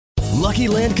Lucky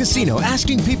Land Casino,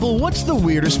 asking people, what's the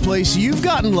weirdest place you've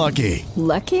gotten lucky?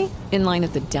 Lucky? In line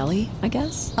at the deli, I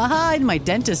guess? Aha, in my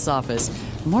dentist's office.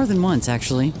 More than once,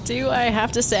 actually. Do I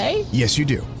have to say? Yes, you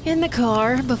do. In the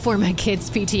car before my kids'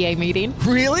 PTA meeting.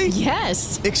 Really?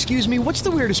 Yes. Excuse me, what's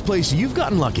the weirdest place you've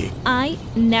gotten lucky? I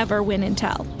never win and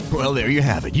tell. Well, there you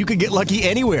have it. You can get lucky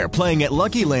anywhere, playing at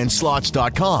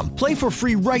LuckyLandSlots.com. Play for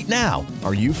free right now.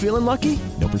 Are you feeling lucky?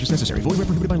 No purchase necessary. Void where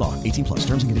prohibited by law. 18 plus.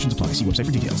 Terms and conditions apply. See website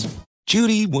for details.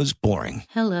 Judy was boring.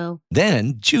 Hello.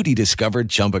 Then Judy discovered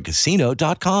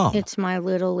ChumbaCasino.com. It's my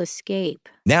little escape.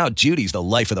 Now Judy's the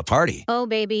life of the party. Oh,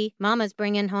 baby, mama's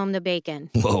bringing home the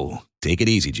bacon. Whoa, take it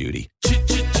easy, Judy.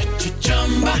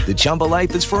 The Chumba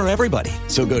life is for everybody.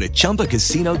 So go to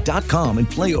ChumbaCasino.com and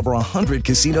play over 100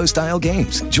 casino-style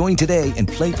games. Join today and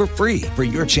play for free for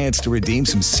your chance to redeem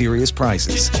some serious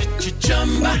prizes.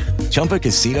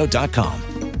 ChumbaCasino.com.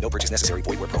 No purchase necessary.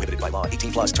 Void where prohibited by law.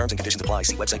 18 plus terms and conditions apply.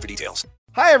 See website for details.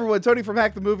 Hi, everyone. Tony from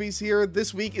Hack the Movies here.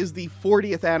 This week is the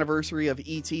 40th anniversary of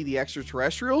E.T. the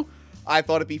Extraterrestrial. I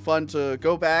thought it'd be fun to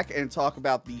go back and talk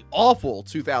about the awful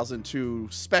 2002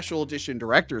 special edition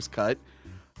director's cut.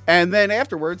 And then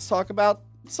afterwards, talk about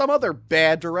some other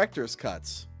bad director's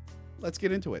cuts. Let's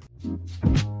get into it.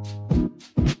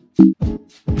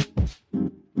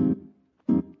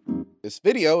 This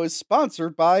video is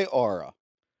sponsored by Aura.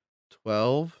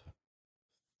 12,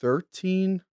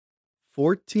 13,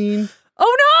 14.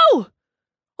 Oh no!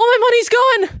 All my money's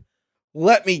gone!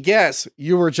 Let me guess,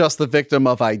 you were just the victim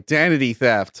of identity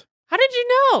theft. How did you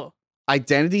know?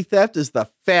 Identity theft is the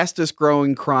fastest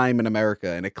growing crime in America,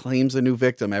 and it claims a new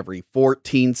victim every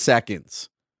 14 seconds.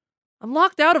 I'm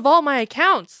locked out of all my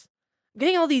accounts. I'm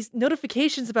getting all these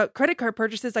notifications about credit card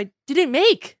purchases I didn't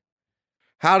make.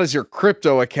 How does your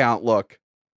crypto account look?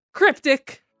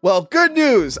 Cryptic. Well, good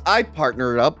news. I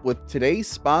partnered up with today's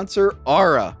sponsor,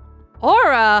 Aura.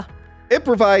 Aura? It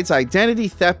provides identity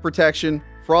theft protection,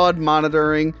 fraud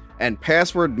monitoring, and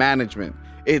password management.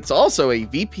 It's also a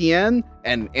VPN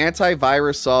and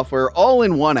antivirus software all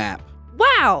in one app.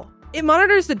 Wow! It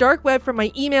monitors the dark web from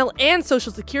my email and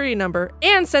social security number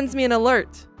and sends me an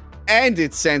alert. And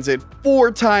it sends it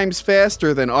 4 times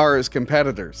faster than Aura's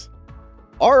competitors.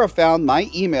 Aura found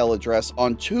my email address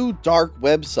on 2 dark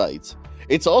websites.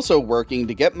 It's also working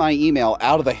to get my email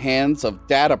out of the hands of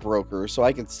data brokers so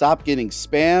I can stop getting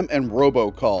spam and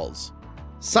robocalls.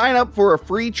 Sign up for a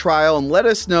free trial and let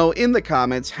us know in the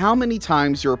comments how many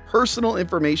times your personal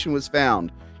information was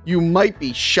found. You might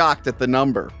be shocked at the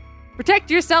number.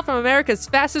 Protect yourself from America's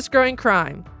fastest growing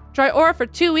crime. Try Aura for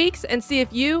 2 weeks and see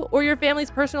if you or your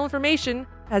family's personal information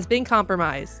has been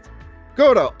compromised.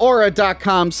 Go to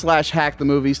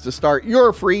aura.com/hackthemovies to start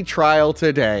your free trial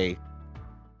today.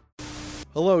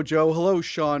 Hello, Joe. Hello,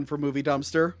 Sean from Movie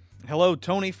Dumpster. Hello,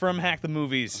 Tony from Hack the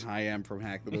Movies. I am from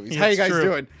Hack the Movies. How you guys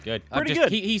doing? Good. Pretty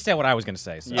good. He said what I was going to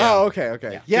say. So. Yeah. Oh, okay.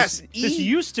 Yeah. Yes. This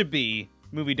used to be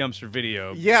Movie Dumpster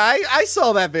Video. Yeah, I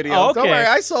saw that video. Oh, okay. Don't worry,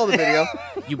 I saw the video.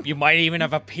 You might even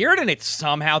have appeared in it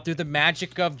somehow through the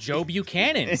magic of Joe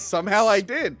Buchanan. Somehow I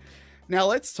did. Now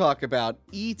let's talk about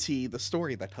E.T., the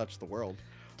story that touched the world.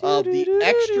 The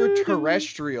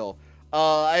Extraterrestrial.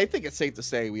 I think it's safe to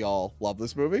say we all love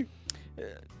this movie.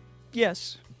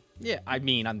 Yes. Yeah, I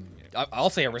mean,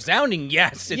 I'll say a resounding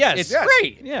yes. It's Yes.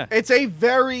 great. Yeah. It's a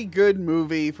very good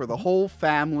movie for the whole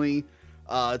family.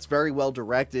 It's very well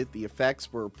directed. The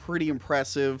effects were pretty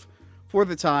impressive for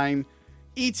the time.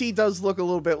 E.T. does look a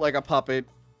little bit like a puppet,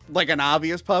 like an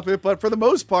obvious puppet, but for the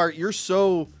most part, you're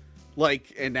so like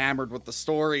enamored with the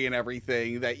story and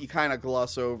everything that you kind of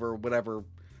gloss over whatever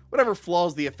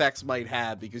flaws the effects might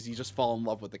have because you just fall in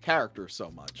love with the character so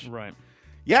much. Right.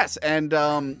 Yes, and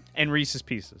Reese's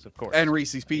Pieces, of course. And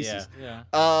Reese's Pieces. Yeah.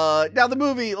 Now the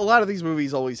movie, a lot of these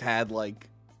movies always had like,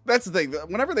 that's the thing.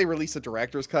 Whenever they release a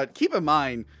director's cut, keep in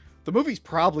mind the movie's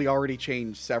probably already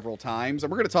changed several times, and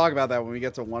we're going to talk about that when we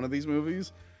get to one of these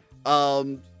movies.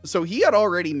 So he had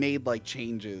already made like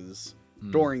changes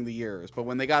during the years, but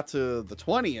when they got to the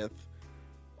 20th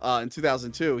in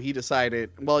 2002, he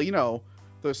decided, well, you know,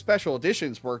 those special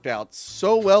editions worked out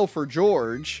so well for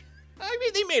George. I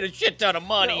mean, they made a shit ton of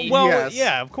money. Well, Yes.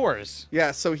 yeah, of course.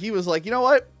 Yeah, so he was like, you know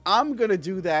what? I'm going to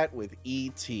do that with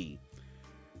E.T.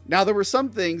 Now, there were some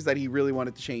things that he really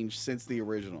wanted to change since the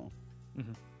original.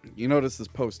 Mm-hmm. You notice this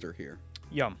poster here.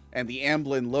 Yum. And the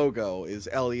Amblin logo is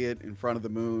Elliot in front of the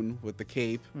moon with the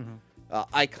cape.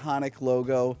 Iconic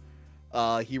logo.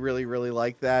 He really, really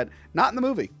liked that. Not in the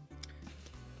movie.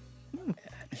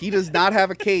 He does not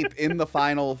have a cape in the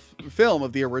final film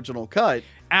of the original cut.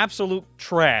 Absolute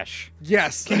trash.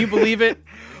 Yes. Can you believe it?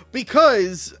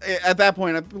 Because at that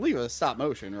point, I believe it was stop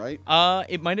motion, right?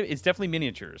 It might have. It's definitely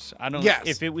miniatures. I don't. Yes.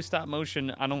 If it was stop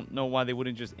motion, I don't know why they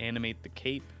wouldn't just animate the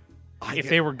cape. If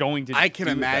they were going to, I can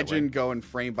do it that way. imagine going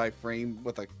frame by frame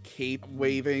with a cape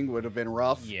waving would have been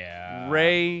rough. Yeah.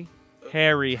 Ray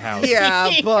Harryhausen.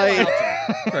 Yeah,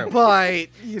 but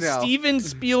you know, Steven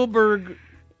Spielberg,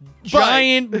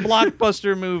 giant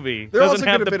blockbuster movie. there also Doesn't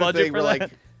could have have the been a budget thing for where that.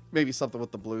 like maybe something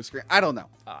with the blue screen. I don't know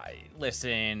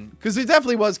Listen, because it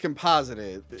definitely was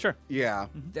composited. Sure. Yeah.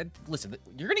 listen.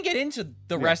 You're gonna get into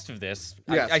the rest of this.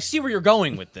 Yes. I see where you're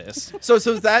going with this. So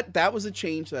that was a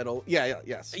change that'll.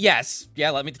 Yes. Yes.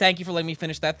 Yeah. Thank you for letting me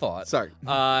finish that thought. Sorry.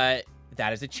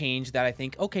 That is a change that I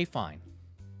think. Okay, fine.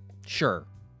 Sure.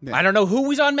 Yeah. I don't know who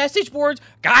was on message boards.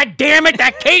 God damn it,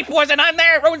 that cape wasn't on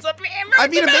there. It ruins the I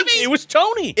mean, It was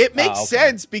Tony. It makes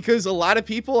sense because a lot of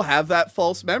people have that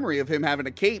false memory of him having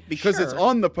a cape because it's Sure.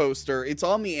 on the poster, it's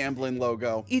on the Amblin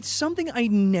logo. It's something I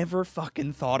never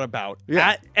fucking thought about.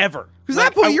 Yeah. Ever. Because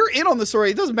at that point, you're in on the story.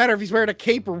 It doesn't matter if he's wearing a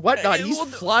cape or whatnot. He's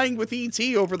flying with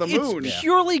E.T. over the moon. It's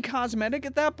purely cosmetic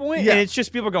at that point. Yeah. And it's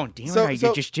just people going, damn So- it, so-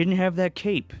 you just didn't have that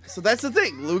cape. So that's the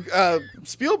thing. Luke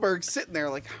Spielberg's sitting there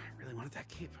like, I really wanted that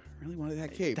cape. I really wanted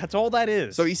that cape. That's all that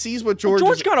is. So he sees what George.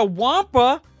 George got a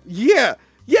Wampa. Yeah.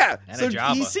 And so a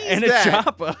Jabba. he sees And that. a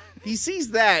Jabba. He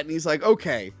sees that and he's like,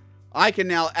 okay, I can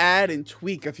now add and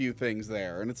tweak a few things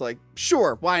there. And it's like,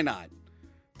 sure, why not?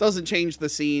 Doesn't change the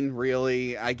scene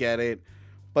really. I get it.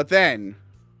 But then,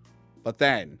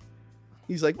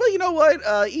 he's like, well, you know what?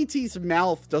 E.T.'s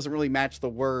mouth doesn't really match the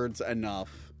words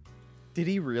enough. Did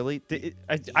he really?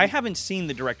 I haven't seen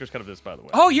the director's cut of this, by the way.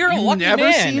 Oh, you're a You've lucky never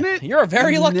man. seen it? You're a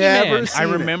very lucky Never man. seen I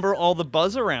it. remember all the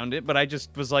buzz around it, but I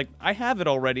just was like, I have it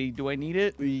already. Do I need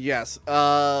it? Yes.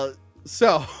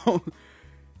 So,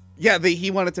 yeah,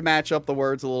 he wanted to match up the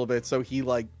words a little bit, so he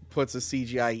like puts a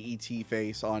CGI E.T.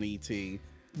 face on E.T.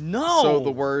 No. So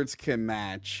the words can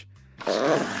match.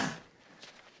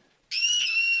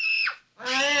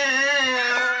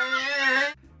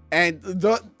 And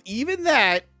even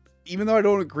though I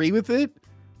don't agree with it,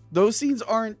 those scenes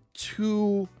aren't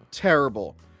too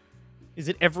terrible. Is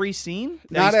it every scene?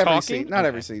 that Not he's every talking? scene. Not Okay.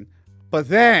 every scene. But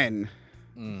then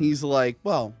he's like,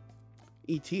 well,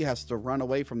 E.T. has to run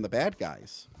away from the bad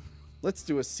guys. Let's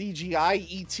do a CGI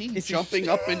E.T. jumping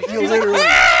up and literally.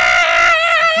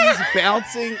 He's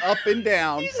bouncing up and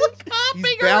down. He's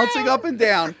bouncing up and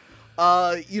down.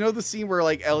 You know the scene where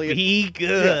like Elliot Be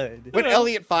good. when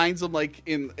Elliot finds him like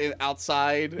in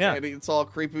outside Yeah. and it's all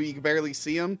creepy, you can barely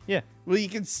see him. Yeah. Well, you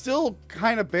can still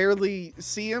kind of barely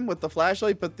see him with the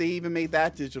flashlight, but they even made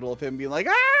that digital of him being like,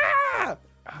 ah!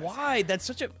 Why? That's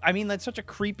such a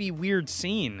creepy, weird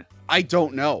scene. I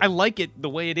don't know. I like it the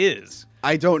way it is.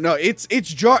 I don't know. It's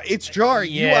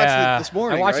jarring. You watched it this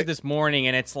morning. I watched right? it this morning,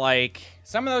 and it's like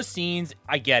some of those scenes.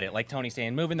 I get it, like Tony's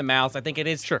saying, moving the mouth. I think it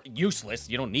is useless.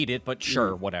 You don't need it, but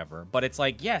sure, whatever. But it's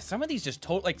like, yeah, some of these just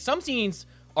like some scenes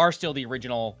are still the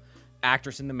original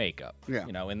actress in the makeup. Yeah.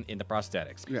 You know, in the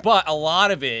prosthetics. Yeah. But a lot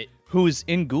of it, Who's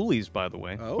in Ghoulies, by the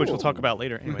way, which we'll talk about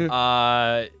later. Anyway.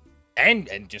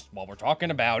 and just while we're talking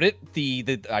about it,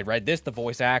 I read this. The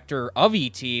voice actor of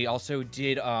E.T. also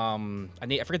did I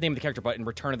forget the name of the character, but in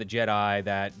Return of the Jedi,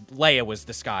 that Leia was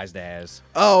disguised as.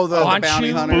 Oh, the Khonshu?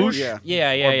 bounty hunter. Boosh?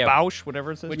 Yeah. Yeah. or Bausch,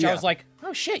 whatever it says. Which I was like,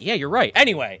 oh shit, yeah, you're right.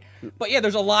 Anyway, but yeah,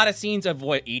 there's a lot of scenes of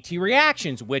what E.T.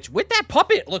 reactions, which with that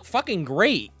puppet look fucking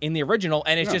great in the original,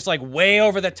 and it's just like way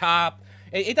over the top.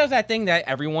 It does that thing that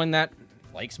everyone that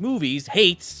likes movies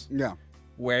hates. Yeah.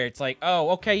 Where it's like,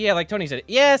 oh, okay, yeah, like Tony said,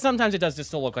 yeah, sometimes it does just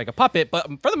still look like a puppet, but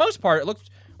for the most part, it looks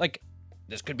like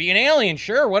this could be an alien,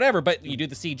 sure, whatever. But you do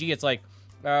the CG, it's like,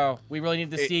 oh, we really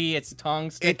need to see its tongue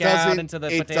stick out into the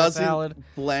potato salad. It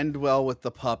doesn't blend well with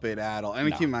the puppet at all. I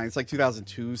mean, keep in mind, it's like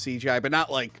 2002 CGI, but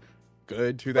not like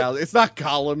good 2000. It's not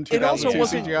Gollum 2002 it also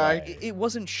wasn't CGI. It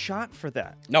wasn't shot for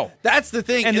that. No, That's the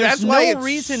thing, And that's there's why no it's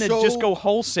reason to so- just go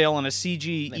wholesale on a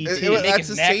CG ET. It- make that's his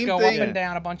the neck same go thing. up and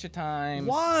down a bunch of times.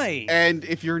 Why? And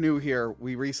if you're new here,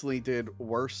 we recently did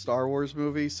worst Star Wars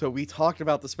movies, so we talked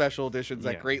about the special editions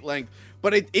at great length.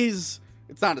 But it's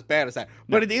not as bad as that.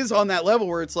 But it is on that level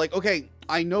where it's like, okay,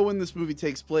 I know when this movie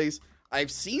takes place.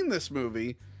 I've seen this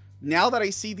movie. Now that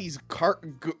I see these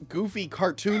goofy,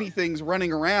 cartoony things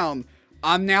running around,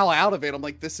 I'm now out of it. I'm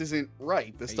like, this isn't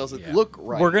right. This doesn't look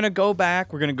right. We're gonna go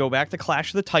back. We're gonna go back to Clash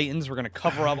of the Titans. We're gonna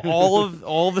cover up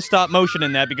all the stop motion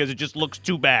in that because it just looks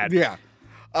too bad. Yeah.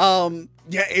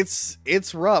 Yeah,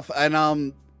 it's rough.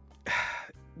 And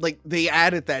like they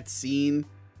added that scene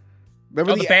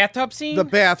Remember the bathtub scene? The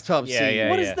bathtub Yeah, scene. yeah,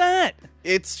 What is that?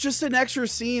 It's just an extra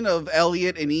scene of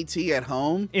Elliot and E.T. at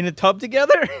home. In a tub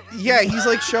together? Yeah, he's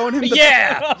like showing him the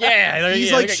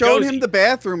He's like showing him the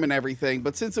bathroom and everything,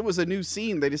 but since it was a new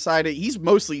scene, they decided he's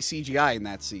mostly CGI in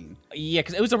that scene. Yeah,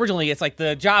 because it was originally, it's like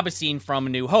the Jabba scene from A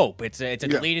New Hope. It's a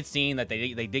deleted scene that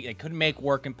they couldn't make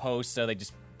work in post, so they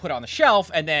just put it on the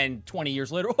shelf, and then 20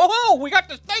 years later, oh, we got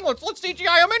this thing, let's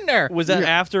CGI him in there. Was that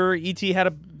after E.T. had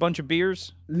a bunch of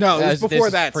beers? No, it was before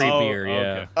this that. is pre-beer,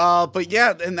 yeah. Okay. But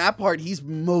yeah, in that part, he's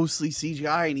mostly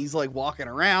CGI, and he's like walking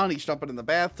around, he's jumping in the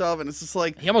bathtub, and it's just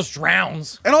like... He almost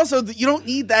drowns. And also, you don't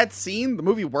need that scene. The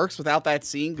movie works without that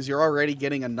scene, because you're already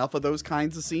getting enough of those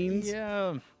kinds of scenes.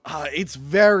 Yeah. It's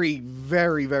very,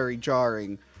 very, very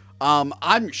jarring.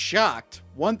 I'm shocked.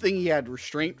 One thing he had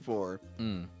restraint for,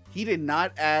 he did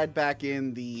not add back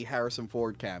in the Harrison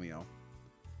Ford cameo.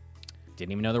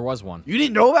 Didn't even know there was one. You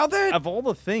didn't know about that? Of all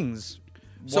the things,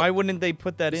 why wouldn't they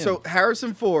put that in? So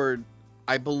Harrison Ford,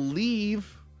 I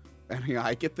believe... I mean,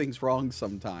 I get things wrong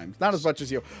sometimes. Not as much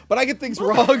as you, but I get things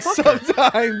wrong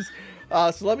sometimes.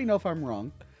 So let me know if I'm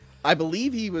wrong. I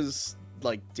believe he was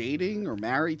like dating or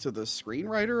married to the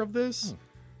screenwriter of this.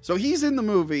 So he's in the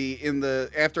movie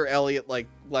after Elliot like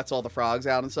lets all the frogs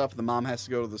out and stuff. The mom has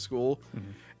to go to the school.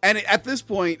 And at this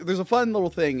point, there's a fun little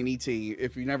thing in E.T.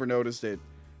 if you never noticed it.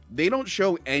 They don't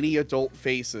show any adult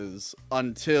faces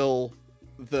until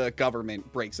the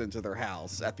government breaks into their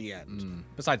house at the end.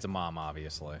 Besides the mom,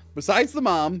 obviously. Besides the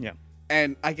mom. Yeah.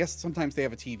 And I guess sometimes they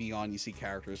have a TV on, you see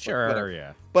characters. Sure, but whatever.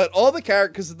 yeah. But all the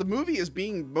characters, because the movie is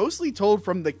being mostly told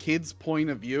from the kids' point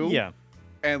of view. Yeah.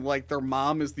 And like their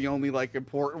mom is the only like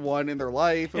important one in their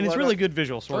life. And it's really good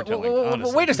visual storytelling,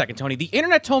 honestly. Wait a second, Tony. The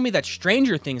internet told me that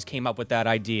Stranger Things came up with that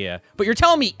idea, but you're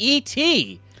telling me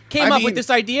E.T. came up with this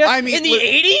idea in the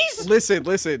 80s?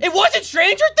 Listen. It wasn't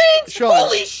Stranger Things? Sean,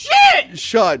 Holy shit!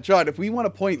 Sean, if we want to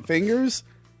point fingers,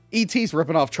 E.T.'s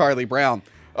ripping off Charlie Brown.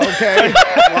 Okay?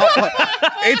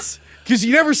 It's because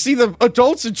you never see the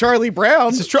adults in Charlie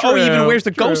Brown. This is true. Oh, he even wears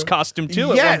the ghost costume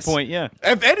too at one point, yeah.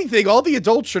 If anything, all the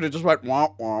adults should have just went wah,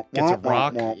 wah, Gets wah, a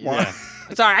rock. wah, wah, Yeah.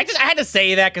 Sorry, I had to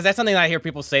say that because that's something that I hear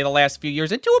people say the last few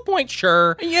years, and to a point,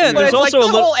 sure. Yeah, but there's it's also like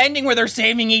a the whole ending where they're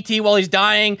saving E.T. while he's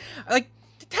dying. Like,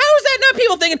 how is that not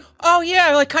people thinking, oh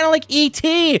yeah, like kind of like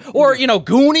E.T. or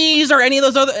Goonies or any of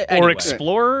those other Or anyway.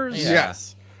 Explorers? Yeah.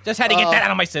 Yes. Just had to get that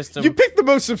out of my system. You picked the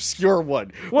most obscure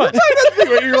one. What? We're talking about the thing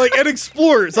where you're like, an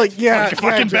Explorers. Like, yeah. Like a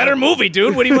fucking better movie,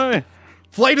 dude. What do you want?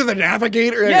 Flight of the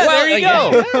Navigator. Yeah, there you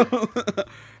go.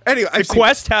 Anyway, The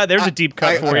Quest, there's a deep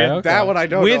cut for you. That one I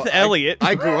don't know. With Elliot.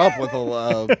 I grew up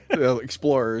with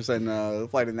Explorers and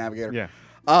Flight of the Navigator.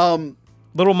 Yeah.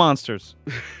 Little Monsters.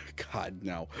 God,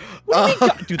 no.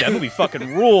 Dude, that movie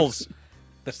fucking rules.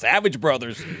 The Savage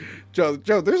Brothers. Joe,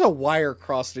 there's a wire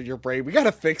crossed in your brain. We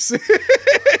gotta fix it.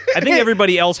 I think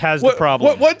everybody else has the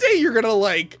problem. One day you're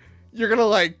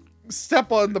gonna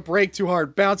step on the brake too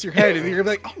hard, bounce your head, and you're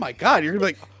gonna be like, oh my god, you're gonna be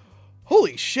like,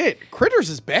 holy shit, Critters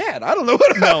is bad. I don't know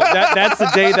what. No, that's the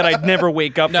day that I'd never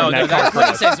wake up from that car that's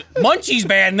crash. what he says. Munchie's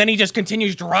bad, and then he just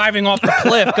continues driving off the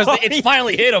cliff because it's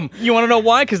finally hit him. You want to know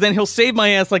why? Because then he'll save my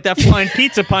ass like that flying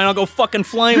pizza pie, and I'll go fucking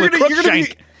flying with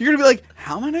Crookshank. You're gonna be like,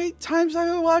 how many times have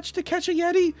I watched To Catch a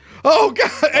Yeti? Oh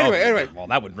god. Anyway. Well,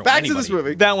 that would ruin back anybody. to this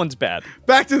movie. That one's bad.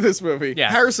 Back to this movie. Yeah.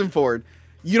 Harrison Ford.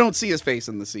 You don't see his face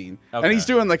in the scene, and Okay. he's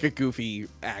doing like a goofy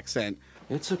accent.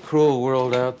 It's a cruel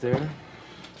world out there.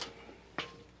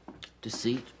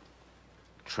 Deceit,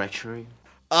 treachery.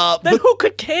 Then who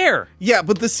could care? Yeah,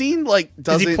 but the scene like Is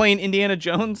doesn't. he playing Indiana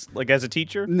Jones like as a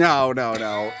teacher? No.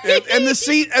 and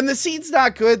the scene's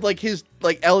not good. Like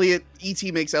Elliot,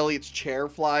 E.T. makes Elliot's chair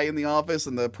fly in the office,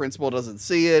 and the principal doesn't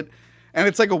see it, and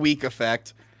it's like a weak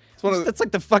effect. It's one of That's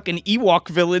like the fucking Ewok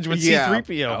village with Yeah.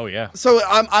 C-3PO. Oh yeah. So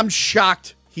I'm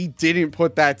shocked he didn't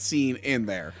put that scene in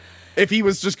there. If he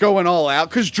was just going all out,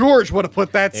 because George would have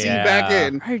put that scene back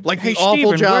in, like the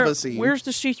awful Java scene. Where's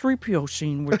the C-3PO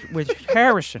scene with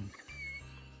Harrison?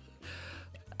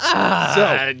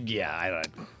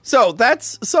 So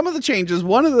that's some of the changes.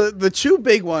 One of the two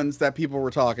big ones that people were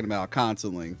talking about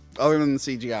constantly, other than the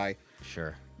CGI.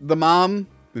 Sure. The mom.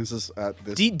 This is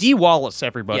this D. Wallace,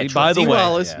 everybody. Yeah, by the D. way,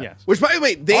 Wallace. yeah. Yes. Which, by the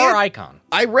way, Our icon.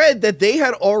 I read that they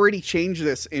had already changed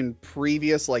this in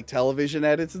previous like television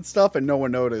edits and stuff, and no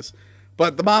one noticed.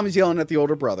 But the mom is yelling at the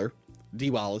older brother. D.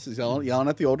 Wallace is yelling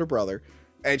at the older brother,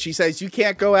 and she says, "You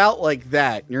can't go out like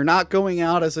that. You're not going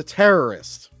out as a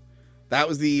terrorist." That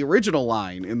was the original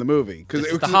line in the movie because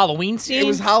This is the Halloween scene. It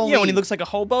was Halloween. Yeah, when he looks like a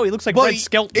hobo, he looks like But Red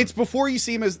Skelton. It's before you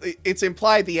see him as it's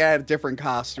implied that he had a different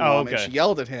costume Oh, on, and okay. she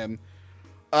yelled at him.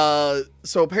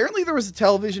 So apparently there was a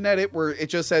television edit where it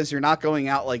just says you're not going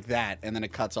out like that, and then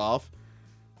it cuts off.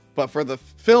 But for the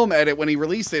film edit, when he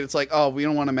released it, it's like, oh, we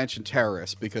don't want to mention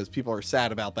terrorists because people are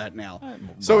sad about that now.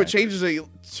 So it changes it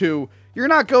to, you're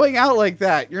not going out like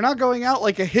that. You're not going out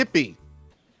like a hippie.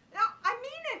 No, I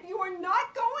mean it. You are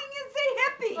not going as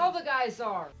a hippie. All the guys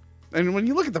are. And when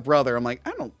you look at the brother, I'm like,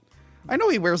 I know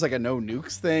he wears like a no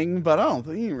nukes thing, but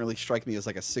he didn't really strike me as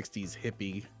like a 60s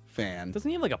hippie fan. Doesn't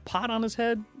he have like a pot on his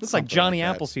head? Looks Something like Johnny like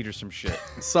that. Appleseed or some shit.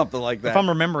 Something like that. If I'm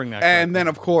remembering that. And then,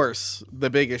 of course, the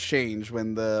biggest change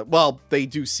when they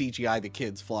do CGI the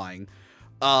kids flying.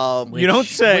 You don't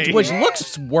say. Which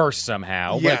looks worse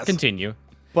somehow. Yes. But continue.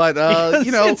 But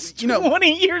it's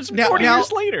 20 years, 40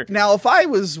 years later. Now, if I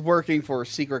was working for a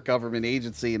secret government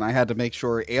agency and I had to make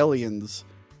sure aliens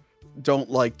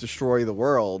don't destroy the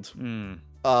world, am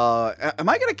I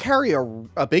going to carry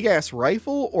a big ass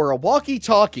rifle or a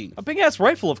walkie-talkie? A big ass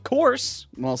rifle, of course.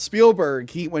 Well, Spielberg,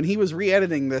 when he was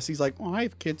re-editing this, he's like, "Oh, I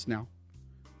have kids now.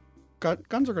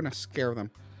 Guns are going to scare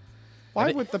them.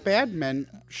 Why would the bad men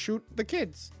shoot the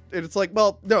kids?" And it's like,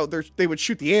 well, no, they would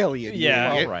shoot the alien.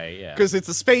 Yeah, right, yeah. Because it's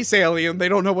a space alien. They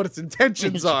don't know what its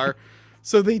intentions are.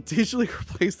 So they digitally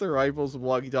replaced their rifles with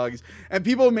walkie-talkies. And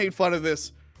people have made fun of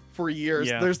this for years.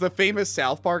 Yeah. There's the famous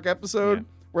South Park episode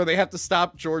where they have to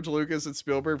stop George Lucas and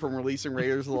Spielberg from releasing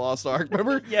Raiders of the Lost Ark.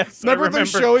 Remember? Yes, Remember I they're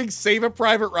remember. showing Save a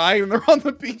Private Ryan and they're on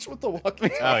the beach with the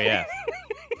walkie-talkie? Oh, yeah.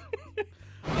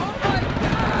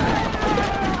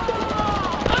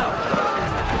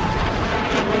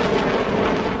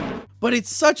 But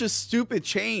it's such a stupid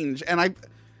change. And by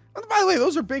the way,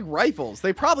 those are big rifles.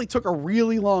 They probably took a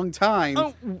really long time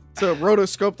to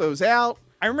rotoscope those out.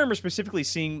 I remember specifically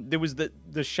seeing there was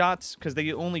the shots because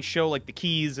they only show the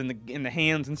keys and the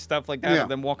hands and stuff like that of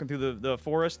them walking through the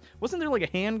forest. Wasn't there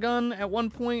a handgun at one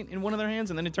point in one of their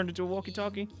hands and then it turned into a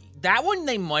walkie-talkie? That one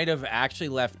they might have actually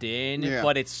left in,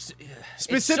 but it's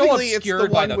specifically it's, so it's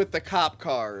the one by with the cop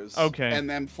cars. Okay. And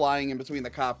them flying in between the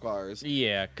cop cars.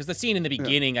 Yeah, because the scene in the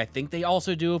beginning, I think they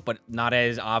also do it, but not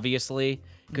as obviously.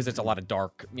 Because it's a lot of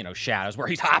dark, shadows where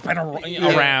he's hopping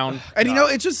around. And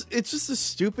it's just a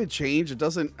stupid change. It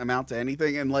doesn't amount to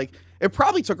anything. And it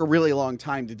probably took a really long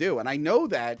time to do. And I know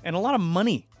that. And a lot of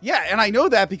money. Yeah, and I know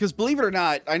that because believe it or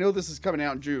not, I know this is coming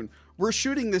out in June. We're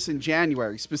shooting this in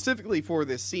January specifically for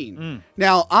this scene.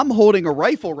 Now, I'm holding a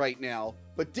rifle right now,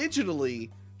 but digitally,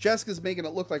 Jessica's making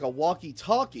it look like a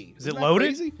walkie-talkie. Is it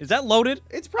loaded? Crazy? Is that loaded?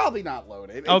 It's probably not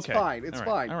loaded. It's Okay. fine. It's All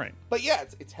right. fine. All right. But yeah,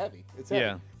 it's heavy. It's heavy.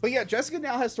 Yeah. But yeah, Jessica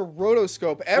now has to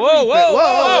rotoscope everything.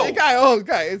 Whoa.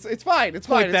 Guy, it's fine. It's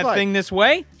fine. Point that thing this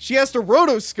way? She has to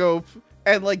rotoscope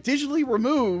and digitally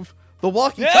remove the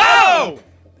walkie-talkie.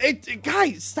 No!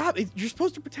 Guys, stop. You're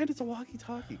supposed to pretend it's a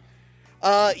walkie-talkie.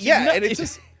 Yeah, and it's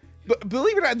just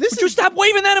believe it or not, Would you stop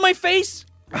waving that in my face?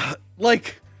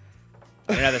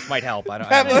 Yeah, this might help. I don't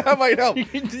that might help.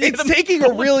 It's taking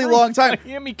a really long time.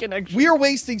 Miami connection. We are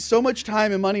wasting so much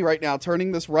time and money right now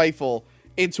turning this rifle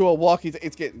into a walkie.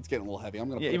 It's getting a little heavy. I'm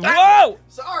gonna. Put it back. Whoa!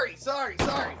 Sorry.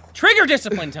 Trigger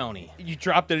discipline, Tony. You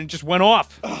dropped it and it just went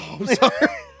off. Oh, I'm sorry.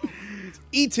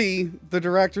 E.T., the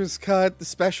director's cut, the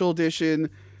special edition,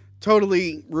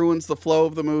 totally ruins the flow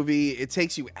of the movie. It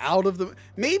takes you out of the.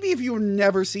 Maybe if you've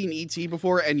never seen E.T.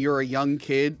 before and you're a young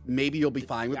kid, maybe you'll be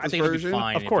fine with I this think version. it'd be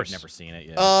fine Of if course. you've never seen it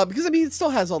yet. Because it still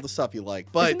has all the stuff you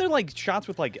like. But Isn't there shots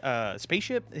with his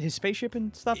spaceship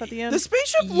and stuff at the end? the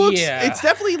spaceship looks. Yeah. It's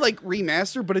definitely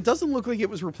remastered, but it doesn't look like it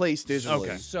was replaced digitally.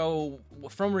 Okay. So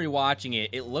from rewatching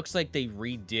it, it looks like they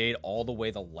redid all the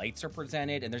way the lights are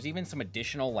presented, and there's even some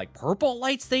additional purple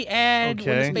lights they add when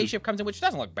the Okay. spaceship comes in, which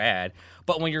doesn't look bad.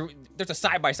 But when there's a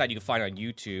side-by-side you can find on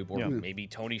YouTube, or maybe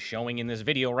Tony's showing in this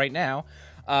video right now,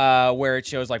 where it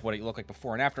shows what it looked like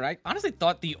before and after. And I honestly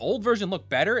thought the old version looked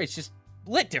better. It's just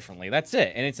lit differently. That's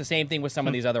it. And it's the same thing with some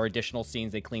of these other additional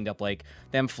scenes they cleaned up,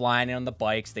 them flying in on the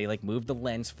bikes. They moved the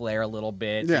lens flare a little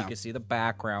bit so you can see the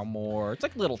background more.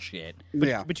 It's little shit.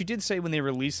 But you did say when they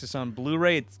released this on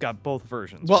Blu-ray, it's got both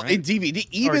versions. Well, right? in DVD,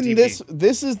 even DVD.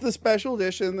 this is the special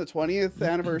edition, the 20th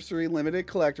anniversary limited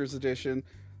collector's edition.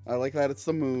 I like that it's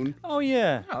the moon. Oh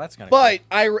yeah. Oh, that's kind of But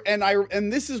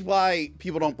and this is why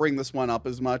people don't bring this one up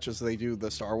as much as they do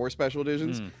the Star Wars special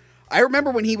editions. I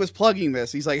remember when he was plugging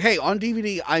this, he's like, "Hey, on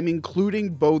DVD, I'm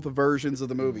including both versions of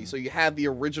the movie, so you have the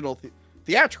original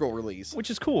theatrical release, Which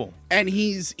is cool. And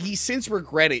he's since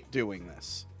regretted doing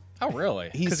this. Oh, really?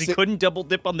 Because he couldn't double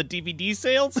dip on the DVD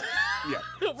sales? Yeah.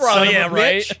 Oh, yeah,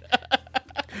 right.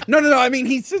 No. I mean,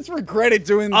 he's since regretted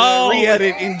doing the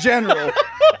re-edit in general.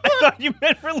 I thought you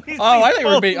meant releasing. Oh, I think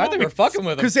both we're fucking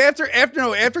with him. Because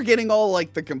after getting all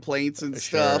the complaints and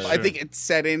stuff, Sure. I think it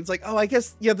set in. It's I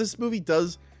guess this movie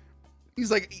does.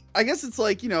 He's I guess it's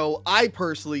I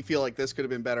personally feel like this could have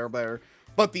been better.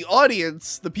 But the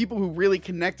audience, the people who really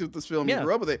connected with this film Yeah. and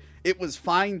grew up with it, it was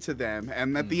fine to them.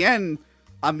 And at the end,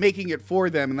 I'm making it for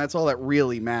them, and that's all that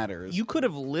really matters. You could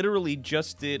have literally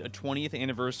just did a 20th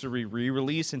anniversary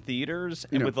re-release in theaters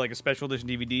and with like a special edition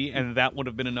DVD, and that would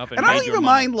have been enough. And I don't even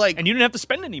mind like, and you didn't have to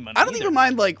spend any money. I don't even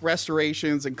mind like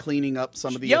restorations and cleaning up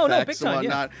some of the effects big and time,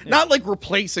 whatnot. yeah. Not like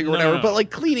replacing or whatever, no. but like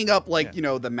cleaning up like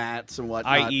the mats and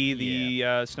whatnot. i.e.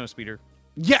 the snow speeder.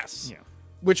 Yes. Yeah.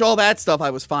 Which all that stuff I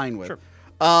was fine with. Sure.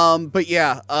 But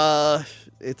yeah,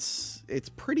 it's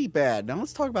pretty bad. Now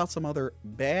let's talk about some other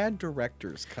bad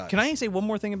director's cuts. Can I say one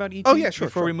more thing about E.T.? Oh, yeah, sure.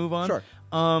 Before we move on? Sure.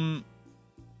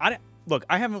 Look,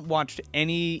 I haven't watched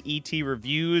any E.T.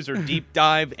 reviews or deep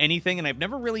dive anything, and I've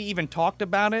never really even talked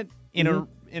about it in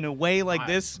a way like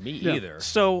this. Me either.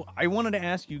 So I wanted to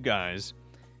ask you guys.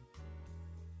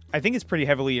 I think it's pretty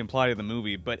heavily implied in the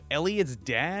movie, but Elliot's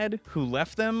dad, who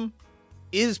left them,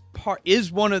 is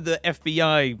one of the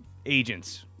FBI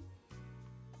agents.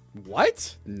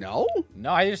 What? No?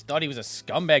 No, I just thought he was a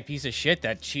scumbag piece of shit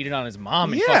that cheated on his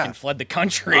mom and Yeah. fucking fled the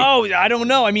country. Oh, I don't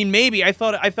know. I mean, maybe. I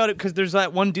thought it because there's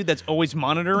that one dude that's always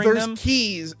monitoring There's them.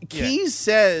 Keys. Keys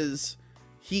says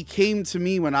he came to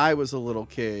me when I was a little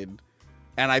kid,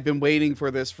 and I've been waiting for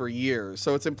this for years.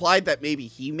 So it's implied that maybe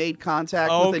he made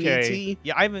contact with an ET.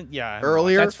 Yeah, I haven't. Yeah,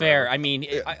 earlier. That's fair. I mean,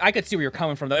 I could see where you're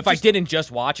coming from, though. If I didn't just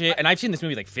watch it, and I've seen this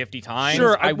movie like 50 times,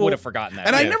 Sure, I would have forgotten that.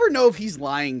 And I never know if he's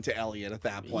lying to Elliot at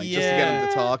that point, just to get him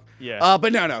to talk. Yeah.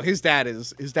 But no, his dad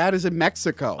is in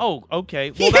Mexico. Oh,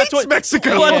 okay. He hates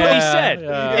Mexico. Well, that's what he Yeah, said.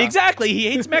 yeah. Exactly.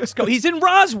 He hates Mexico. He's in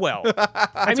Roswell.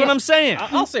 That's what I'm saying.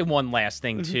 I'll say one last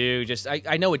thing, too. Just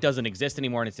I know it doesn't exist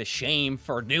anymore, and it's a shame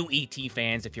for new ET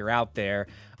fans if you're out there.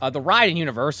 The ride in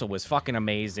Universal was fucking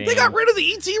amazing. They got rid of the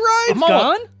ET ride? It's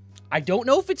gone? I don't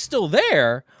know if it's still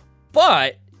there,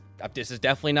 but this is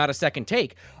definitely not a second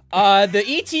take. The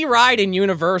ET ride in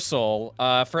Universal,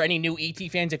 for any new ET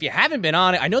fans, if you haven't been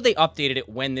on it, I know they updated it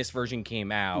when this version came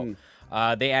out.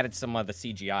 They added some of the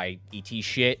CGI ET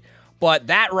shit. But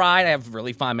that ride I have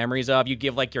really fond memories of. You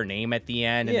give like your name at the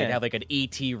end, and they'd have like an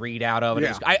ET readout of it.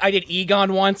 Yeah. I did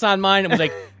Egon once on mine. It was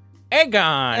like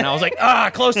Egon. And I was like,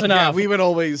 close enough. Yeah, we would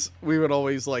always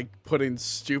like put in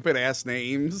stupid ass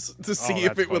names to see if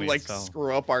that's it would funny like as hell.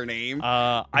 screw up our name.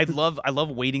 I love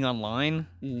waiting online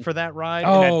for that ride in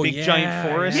Oh, that big giant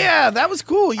forest. Yeah, that was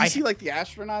cool. You see like the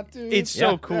astronaut dude. It's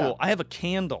so Yeah. cool. Yeah. I have a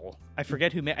candle. I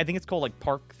forget who made. I think it's called like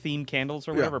park themed candles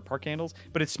or whatever, park candles.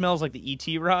 But it smells like the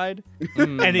ET ride,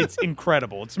 and it's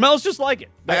incredible. It smells just like it.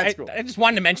 That's cool. I just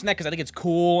wanted to mention that because I think it's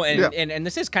cool, and, Yeah. and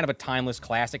this is kind of a timeless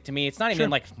classic to me. It's not even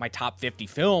like my top 50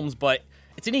 films, but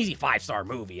it's an easy 5-star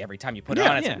movie every time you put it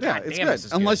on. It's like, Yeah, God it's damn, good. this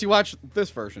is Unless you watch this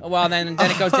version. Well, then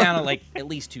it goes down to like at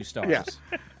least 2 stars. Yeah.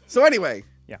 So anyway,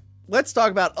 Yeah. let's talk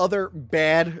about other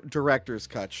bad director's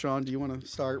cuts. Sean, do you want to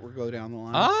start? We'll go down the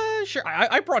line. Sure.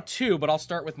 I brought 2, but I'll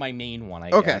start with my main one, I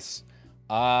Okay. guess.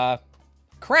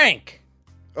 Crank.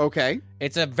 Okay.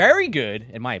 It's a very good,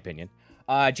 in my opinion,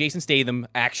 Jason Statham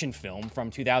action film from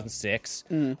 2006,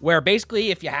 where basically,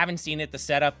 if you haven't seen it, the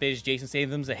setup is Jason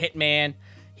Statham's a hitman.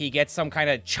 He gets some kind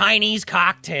of Chinese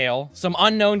cocktail, some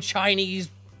unknown Chinese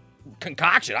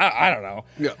concoction, I don't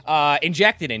know,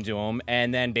 injected into him,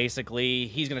 and then basically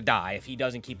he's going to die if he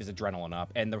doesn't keep his adrenaline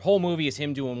up. And the whole movie is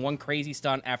him doing one crazy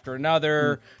stunt after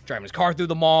another, driving his car through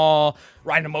the mall,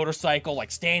 riding a motorcycle,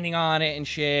 like standing on it and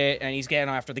shit, and he's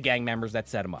getting after the gang members that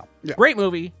set him up. Yeah. Great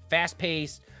movie,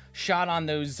 fast-paced, shot on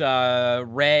those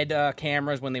red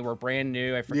cameras when they were brand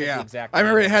new. I forget the exact I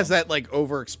remember name. it has that like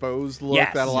overexposed look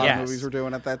Yes, that a lot yes. of movies were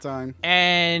doing at that time.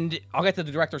 And I'll get to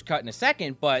the director's cut in a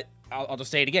second, but I'll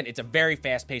just say it again. It's a very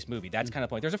fast-paced movie. That's kind of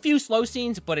the point. There's a few slow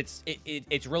scenes, but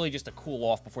it's really just a cool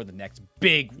off before the next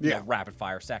big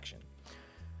rapid-fire section.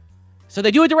 So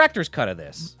they do a director's cut of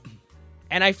this.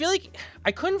 And I feel like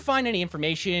I couldn't find any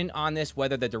information on this,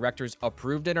 whether the directors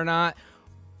approved it or not.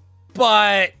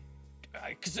 But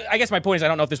 'cause I guess my point is I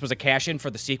don't know if this was a cash-in for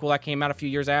the sequel that came out a few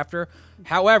years after.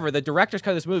 However, the director's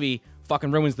cut of this movie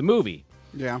fucking ruins the movie.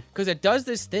 Yeah. Because it does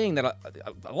this thing that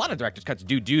a lot of director's cuts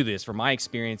do this, from my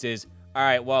experience, is, all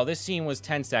right, well, this scene was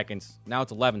 10 seconds. Now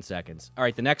it's 11 seconds. All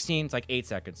right, the next scene, it's like 8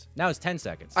 seconds. Now it's 10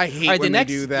 seconds. I hate all right, when they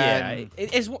do that.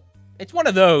 Yeah, it's one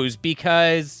of those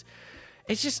because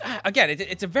it's just, again,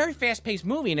 it's a very fast-paced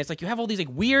movie, and it's like you have all these like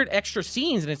weird extra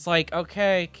scenes, and it's like,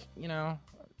 okay, you know.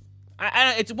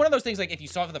 It's one of those things, like, if you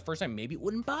saw it for the first time, maybe it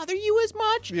wouldn't bother you as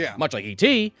much. Yeah. Much like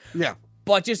E.T. Yeah.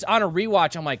 But just on a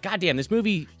rewatch, I'm like, God damn, this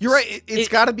movie. You're right. It's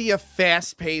got to be a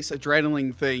fast-paced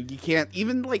adrenaline thing. You can't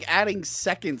even like adding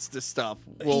seconds to stuff.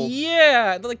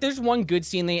 Yeah, like there's one good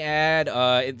scene they add.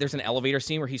 There's an elevator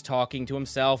scene where he's talking to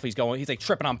himself. He's like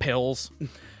tripping on pills,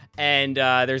 And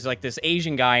there's like this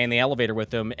Asian guy in the elevator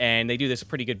with him, and they do this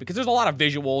pretty good because there's a lot of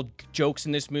visual jokes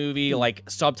in this movie, like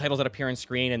subtitles that appear on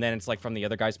screen, and then it's like from the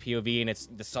other guy's POV, and it's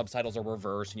the subtitles are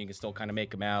reversed, and you can still kind of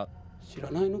make them out.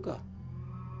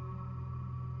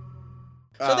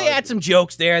 So they add some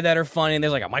jokes there that are funny, and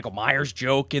there's like a Michael Myers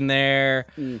joke in there.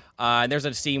 And there's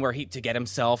a scene where to get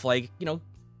himself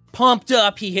pumped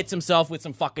up, he hits himself with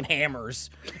some fucking hammers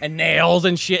and nails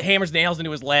and shit, hammers nails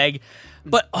into his leg.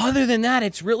 But other than that,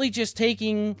 it's really just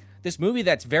taking this movie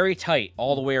that's very tight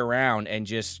all the way around and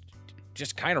just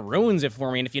kind of ruins it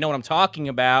for me. And if you know what I'm talking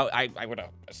about, I would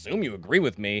assume you agree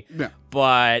with me. Yeah.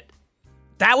 But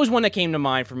that was one that came to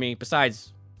mind for me,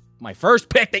 besides my first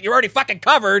pick that you already fucking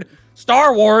covered,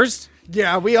 Star Wars.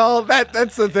 Yeah,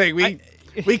 that's the thing.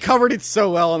 We covered it so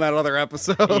well in that other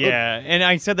episode. Yeah, and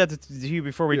I said that to you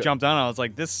before we jumped on. I was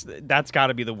like, that's got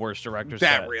to be the worst director's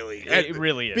cut. It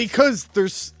really is.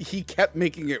 Because he kept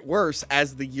making it worse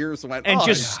as the years went on.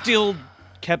 And still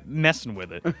kept messing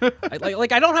with it.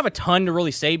 I don't have a ton to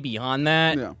really say beyond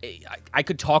that. Yeah. I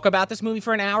could talk about this movie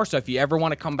for an hour, so if you ever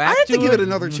want to come back I had to to give it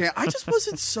another chance. I just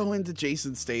wasn't so into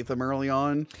Jason Statham early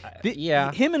on.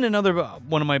 Him and another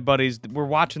one of my buddies were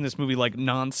watching this movie like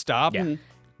nonstop. Yeah.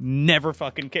 Never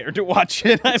fucking cared to watch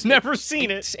it. I've never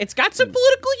seen it. It's got some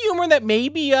political humor that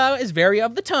maybe is very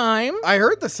of the time. I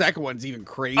heard the second one's even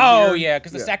crazier. Oh, yeah,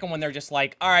 because the second one, they're just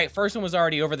like, all right, first one was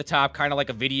already over the top, kind of like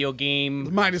a video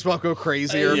game. Might as well go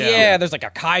crazier. Yeah, there's like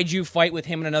a kaiju fight with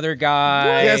him and another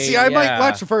guy. Yeah, see, I might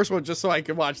watch the first one just so I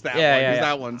can watch that one, because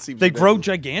that one seems They grow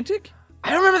gigantic? I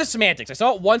don't remember the semantics. I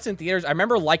saw it once in theaters. I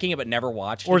remember liking it, but never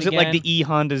watched it. Or is it like again. the E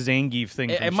Honda Zangief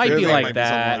thing? It might be like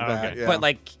that. Something like that, yeah. But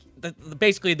like,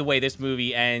 basically the way this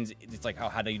movie ends, it's like,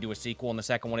 how do you do a sequel? And the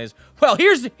second one is, well,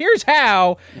 here's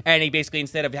how. And he basically,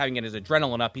 instead of having his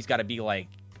adrenaline up, he's got to be like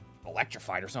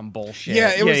electrified or some bullshit.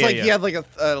 Yeah, it was he had like an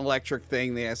electric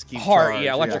thing they asked to keep heart. charged.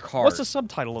 Yeah, electric heart. What's the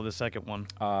subtitle of the second one?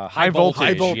 High voltage.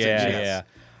 High voltage. Yeah.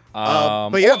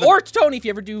 But yeah, or Tony, if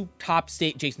you ever do top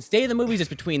Jason Statham movies, it's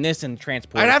between this and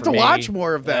Transport. I'd have for to me. watch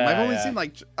more of them. I've only seen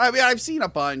I've seen a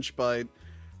bunch, but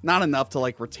not enough to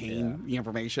like retain the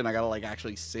information. I gotta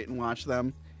actually sit and watch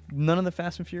them. None of the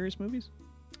Fast and Furious movies?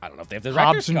 I don't know if they have the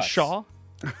Hobbs and cuts. Shaw?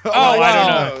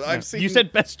 I don't know. I've seen. You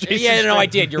said best Jason. Yeah, no, I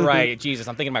did. You're right. Jesus,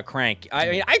 I'm thinking about Crank.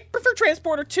 I mean, I prefer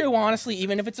Transporter 2, honestly,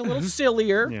 even if it's a little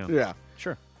sillier. Yeah.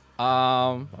 Sure.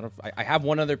 I have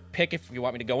one other pick if you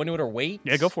want me to go into it or wait.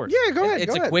 Yeah, go for it. Yeah, go ahead.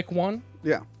 It's a quick one.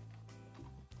 Yeah.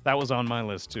 That was on my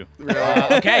list too.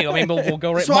 Okay, I mean, we'll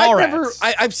go right. So Mallrats.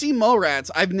 I've seen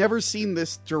Mallrats. I've never seen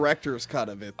this director's cut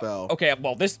of it though. Okay,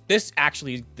 well, this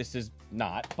is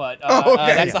not, but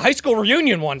okay. that's the high school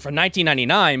reunion one from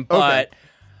 1999. But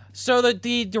so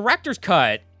the director's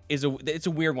cut it's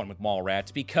a weird one with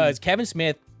Mallrats because Kevin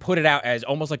Smith put it out as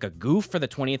almost like a goof for the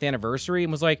 20th anniversary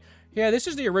and was like, yeah, this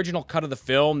is the original cut of the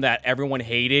film that everyone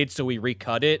hated, so we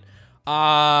recut it.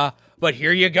 But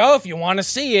here you go if you want to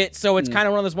see it. So it's kind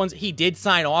of one of those ones. He did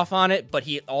sign off on it, but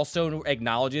he also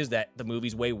acknowledges that the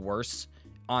movie's way worse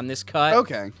on this cut.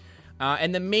 Okay.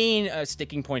 And the main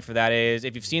sticking point for that is,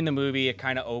 if you've seen the movie, it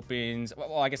kind of opens.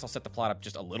 Well, I guess I'll set the plot up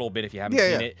just a little bit if you haven't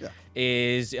seen it. Yeah.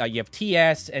 Is you have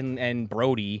TS and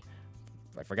Brody.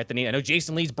 I forget the name. I know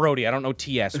Jason Lee's Brody. I don't know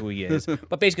TS who he is.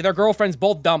 But basically, their girlfriends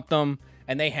both dumped them,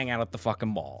 and they hang out at the fucking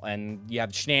mall. And you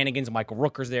have shenanigans. Michael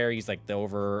Rooker's there. He's like the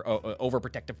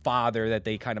overprotective father that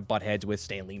they kind of butt heads with.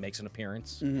 Stan Lee makes an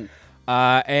appearance. And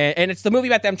it's the movie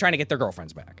about them trying to get their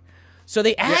girlfriends back. So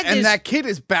they add this. And that kid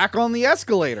is back on the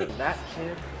escalator. That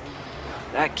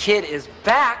kid is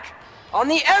back on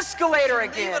the escalator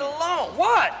again. Leave it alone.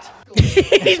 What?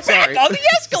 He's back on the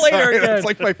escalator again. That's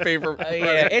like my favorite.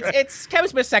 Yeah, it's Kevin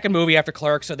Smith's second movie after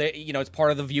Clerks, so that it's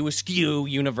part of the View Askew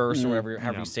universe, or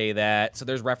however you say that. So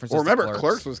there's references. Well, remember, to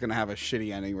Clerks was gonna have a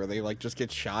shitty ending where they just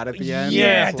get shot at the end.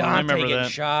 Yeah, So Dante getting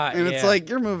shot, and it's like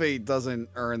your movie doesn't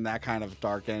earn that kind of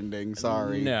dark ending.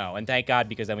 Sorry. No, and thank God,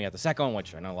 because then we got the second one,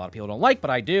 which I know a lot of people don't like, but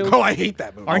I do. Oh, I hate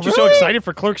that movie. Aren't you so excited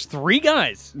for Clerks 3,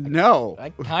 guys? No,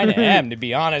 I kind of am, to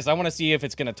be honest. I want to see if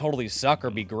it's gonna totally suck or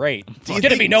be great. It's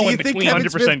gonna be no in between.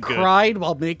 100% good. Cried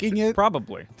while making it?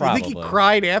 Probably. Do you think he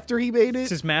cried after he made it? It's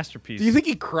his masterpiece. Do you think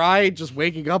he cried just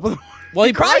waking up? Well,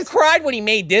 he probably cried when he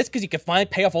made this because he could finally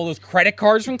pay off all those credit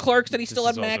cards from Clerks that he still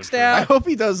had maxed I out. hope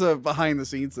he does a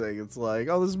behind-the-scenes thing. It's like,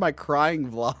 oh, this is my crying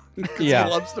vlog. Yeah. He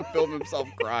loves to film himself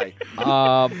cry.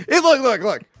 Hey,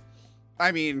 look.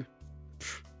 I mean,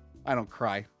 I don't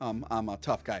cry. I'm a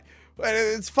tough guy. But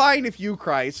it's fine if you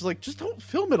cry. It's like, just don't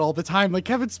film it all the time like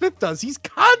Kevin Smith does. He's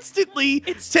constantly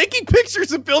taking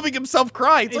pictures and filming himself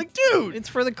cry. It's like, dude. It's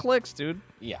for the clicks, dude.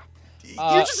 Yeah.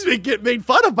 You're just getting made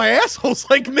fun of by assholes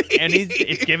like me. And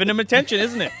it's giving him attention,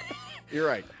 isn't it? You're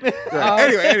right.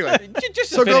 Anyway.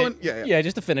 Just So to going,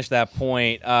 just to finish that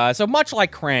point. So much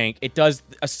like Crank, it does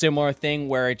a similar thing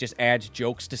where it just adds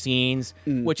jokes to scenes,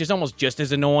 which is almost just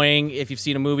as annoying if you've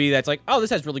seen a movie that's like, oh, this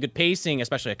has really good pacing,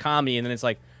 especially a comedy, and then it's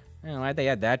like, oh, why'd they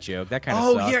add that joke? That kind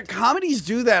of sucked. yeah, comedies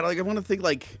do that. Like I want to think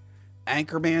like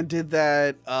Anchorman did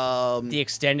that. The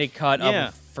extended cut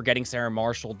of Forgetting Sarah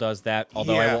Marshall does that,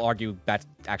 although I will argue that's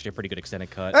actually a pretty good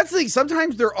extended cut. That's the thing.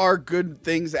 Sometimes there are good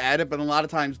things added, but a lot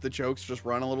of times the jokes just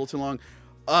run a little too long.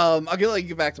 I'll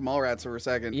get back to Mallrats for a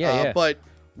second. But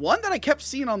one that I kept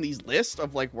seeing on these lists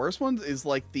of like worst ones is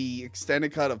like the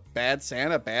extended cut of Bad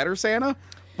Santa, Badder Santa.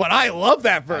 But I love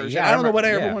that version. I don't know what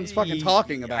everyone's fucking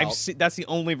talking about. That's the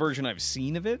only version I've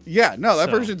seen of it. Yeah, no, that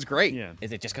version's great. Yeah.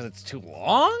 Is it just because it's too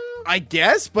long? I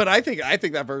guess, but I think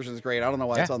that version's great. I don't know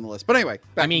why it's on the list. But anyway,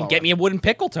 I mean, get me a wooden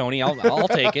pickle, Tony. I'll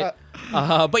take it.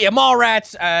 But yeah,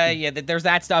 Mallrats. There's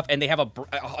that stuff, and they have a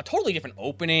totally different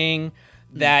opening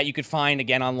that you could find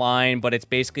again online, but it's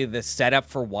basically the setup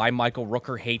for why Michael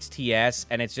Rooker hates TS,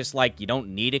 and it's just like you don't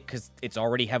need it because it's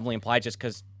already heavily implied just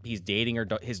because he's dating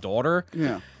his daughter.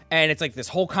 Yeah. And it's like this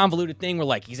whole convoluted thing where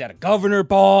like he's at a governor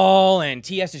ball and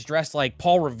TS is dressed like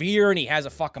Paul Revere and he has a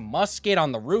fucking musket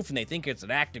on the roof and they think it's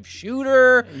an active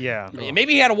shooter. Yeah.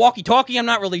 Maybe he had a walkie-talkie, I'm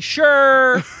not really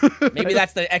sure. Maybe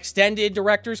that's the extended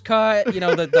director's cut,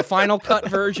 the final cut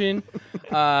version.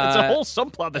 It's a whole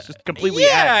subplot that's just completely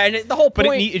and the whole point.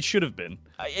 But it should have been.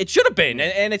 It should have been.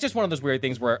 And it's just one of those weird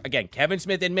things where, again, Kevin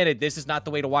Smith admitted this is not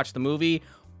the way to watch the movie.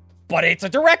 But it's a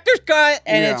director's cut,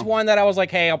 and it's one that I was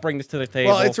like, hey, I'll bring this to the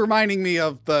table. Well, it's reminding me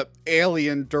of the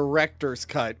Alien director's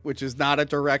cut, which is not a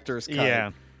director's cut.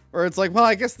 Yeah. Or it's like, well,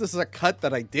 I guess this is a cut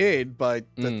that I did, but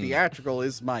the theatrical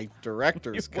is my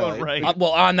director's cut. Right.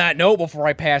 Well, on that note, before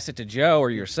I pass it to Joe or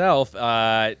yourself,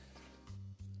 come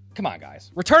on, guys.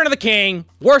 Return of the King,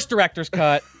 worst director's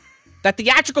cut. That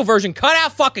theatrical version cut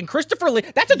out fucking Christopher Lee.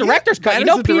 That's a director's cut. That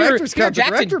is a director's Peter cut.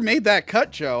 Jackson. The director made that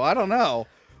cut, Joe. I don't know.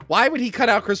 Why would he cut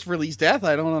out Christopher Lee's death?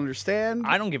 I don't understand.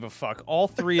 I don't give a fuck. All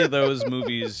three of those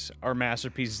movies are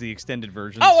masterpieces, the extended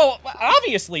versions. Oh, well,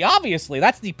 obviously.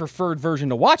 That's the preferred version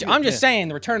to watch. I'm just saying,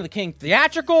 the Return of the King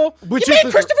theatrical, Which you is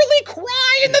made Christopher Lee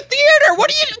cry in the theater. What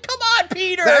are you... Come on,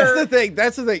 Peter.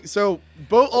 That's the thing. So,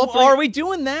 are we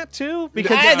doing that, too?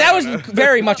 Because that was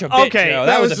very much a bit, okay, Joe.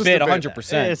 That was a bit,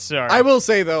 100%. Sorry. I will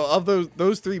say, though, of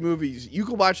those three movies, you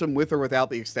can watch them with or without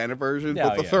the extended version,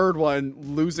 but the third one,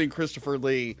 losing Christopher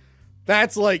Lee...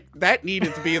 That's like, that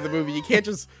needed to be in the movie. You can't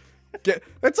just get,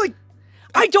 that's like,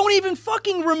 I don't even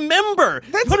fucking remember.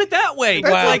 Put it that way.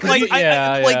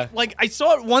 I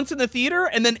saw it once in the theater,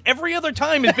 and then every other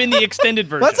time has been the extended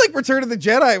version. That's like Return of the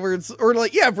Jedi, where it's, or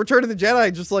like, Return of the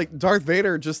Jedi, just like Darth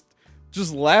Vader just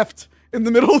left in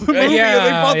the middle of the movie, and they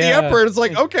fought the Emperor, and it's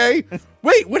like, okay,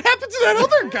 wait, what happened to that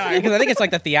other guy? Because I think it's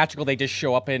like the theatrical, they just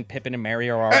show up in Pippin and Mary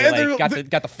are already got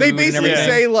the food. They basically and everything.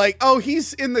 say like, oh,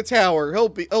 he's in the tower,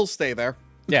 he'll stay there.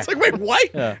 Yeah. It's like, wait,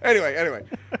 what? Yeah. Anyway,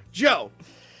 Joe,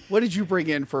 what did you bring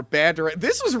in for bad direct?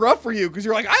 This was rough for you because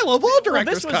you're like, I love all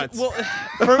director's cuts.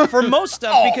 For most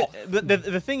stuff, because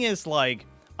the thing is, like,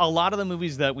 a lot of the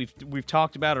movies that we've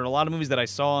talked about, or a lot of movies that I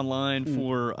saw online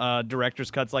for director's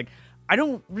cuts, like, I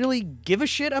don't really give a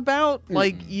shit about,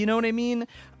 like, you know what I mean?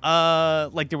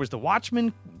 Like, there was the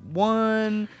Watchmen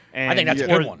one. And I think that's a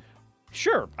good one.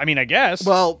 Sure. I mean, I guess.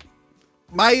 Well,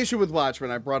 my issue with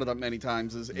Watchmen, I brought it up many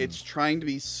times, is it's trying to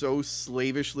be so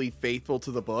slavishly faithful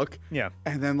to the book. Yeah.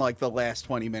 And then, like, the last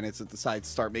 20 minutes, it decides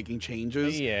to start making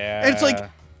changes. Yeah. And it's like,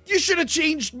 you should have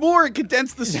changed more and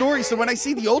condensed the story. So when I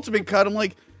see the ultimate cut, I'm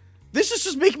like, this is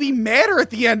just making me madder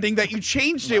at the ending that you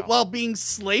changed it while being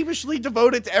slavishly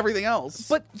devoted to everything else.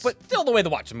 But still the way to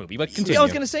watch the movie. But continue. I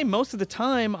was gonna say, most of the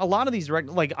time, a lot of these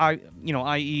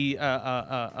i.e.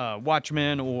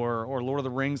 Watchmen or Lord of the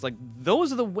Rings, like,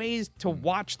 those are the ways to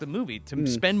watch the movie, to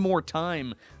spend more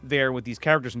time there with these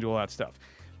characters and do all that stuff.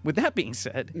 With that being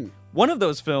said, one of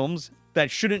those films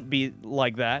that shouldn't be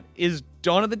like that is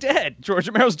Dawn of the Dead. George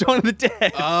Romero's Dawn of the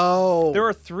Dead. Oh. There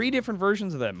are 3 different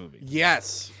versions of that movie.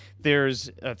 Yes. There's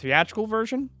a theatrical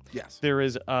version. Yes. There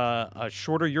is a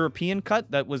shorter European cut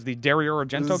that was the Dario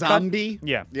Argento Zombie? cut.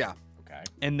 Yeah. Yeah. Okay.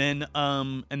 And then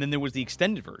there was the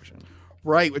extended version.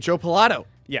 Right, with Joe Pilato.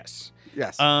 Yes.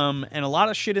 Yes. And a lot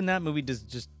of shit in that movie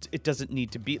doesn't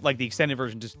need to be, like, the extended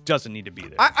version just doesn't need to be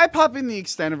there. I pop in the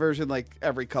extended version like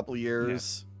every couple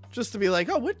years just to be like,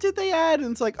 oh, what did they add?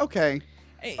 And it's like, okay.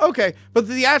 Okay, but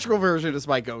the theatrical version is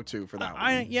my go-to for that one.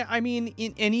 I mean,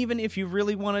 and even if you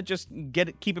really want to just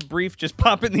keep it brief, just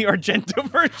pop in the Argento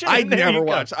version. I never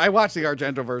watched. I watched the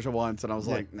Argento version once, and I was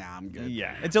like, nah, I'm good.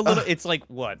 Yeah, it's a little. It's like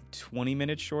what, 20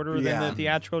 minutes shorter than the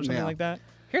theatrical or something like that.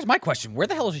 Here's my question: where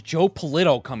the hell does Joe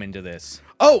Polito come into this?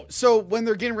 Oh, so when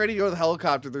they're getting ready to go to the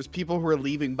helicopter, there's people who are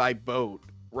leaving by boat,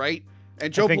 right?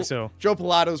 And I think so. Joe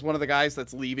Pilato is one of the guys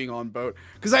that's leaving on boat.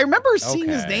 Because I remember seeing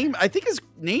his name. I think his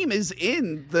name is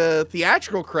in the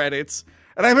theatrical credits.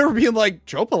 And I remember being like,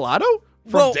 Joe Pilato?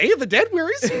 From Day of the Dead?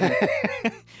 Where is he?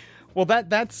 Well,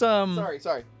 that's...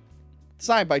 Sorry.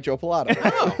 Signed by Joe Pilato.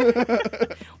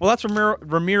 Well, that's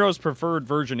Ramiro's preferred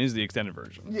version is the extended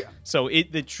version. Yeah. So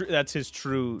that's his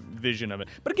true vision of it.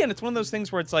 But again, it's one of those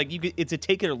things where it's like it's a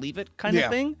take it or leave it kind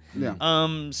of thing. Yeah.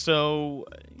 So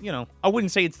I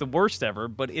wouldn't say it's the worst ever,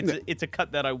 but it's a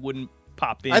cut that I wouldn't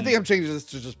pop in. I think I'm changing this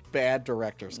to just bad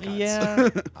director's cuts. Yeah.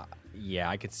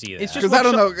 Yeah, I could see that. It's just because I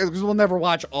don't know, because we'll never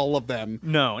watch all of them.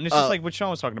 No, and it's just like what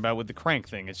Sean was talking about with the Crank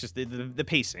thing. It's just the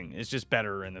pacing is just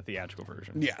better in the theatrical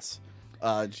version. Yes.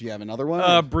 Do you have another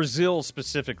one? Brazil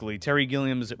specifically. Terry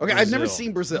Gilliam's Okay, I've never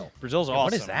seen Brazil. Brazil's awesome.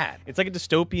 What is that? It's like a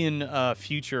dystopian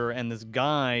future, and this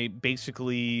guy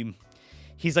basically,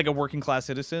 he's like a working class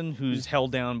citizen who's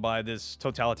held down by this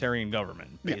totalitarian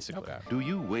government, basically. Okay. Do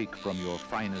you wake from your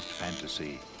finest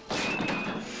fantasy,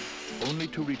 only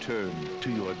to return to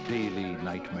your daily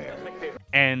nightmare?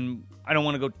 And I don't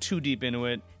want to go too deep into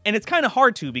it. And it's kind of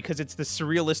hard to because it's the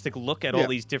surrealistic look at all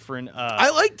these different... I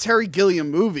like Terry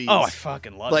Gilliam movies. Oh, I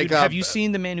fucking love it. Have you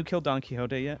seen The Man Who Killed Don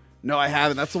Quixote yet? No, I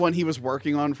haven't. That's the one he was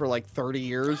working on for like 30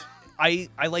 years. I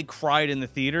like cried in the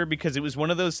theater because it was one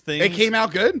of those things... It came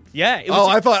out good? Yeah. It was,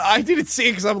 I thought... I didn't see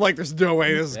it because I'm like, there's no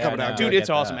way this is coming out good. Dude,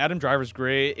 it's awesome. Adam Driver's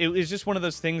great. It was just one of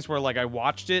those things where like I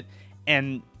watched it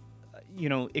and,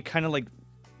 it kind of like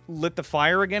lit the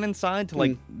fire again inside to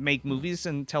like make movies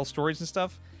and tell stories and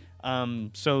stuff.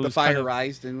 So the fire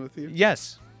rised in with you?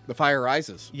 Yes. The fire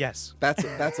rises. Yes. That's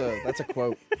a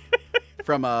quote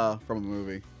from a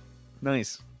movie.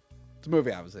 Nice. It's a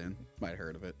movie I was in. Might have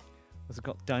heard of it. Was it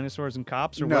called Dinosaurs and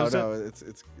Cops? Or no, what no, it?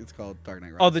 it's called Dark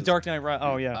Knight Rises. Oh, the Dark Knight Rises.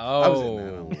 Oh, yeah. I was in that. I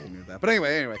don't know if you knew that. But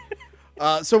anyway.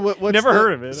 So what's never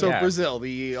heard of it? So Brazil,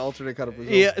 the alternate cut of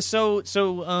Brazil. Yeah. So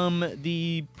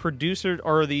the producer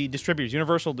or the distributors,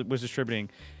 Universal was distributing,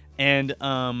 and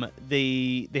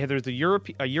there's a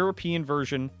European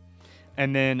version,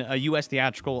 and then a U.S.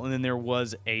 theatrical, and then there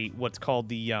was what's called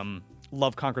the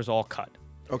Love Conquers All cut.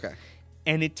 Okay.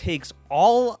 And it takes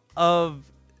all of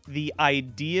the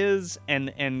ideas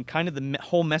and kind of the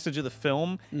whole message of the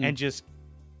film and just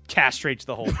castrates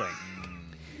the whole thing.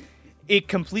 It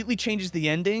completely changes the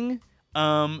ending.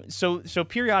 So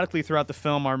periodically throughout the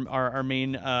film, our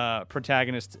main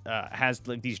protagonist has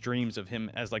like these dreams of him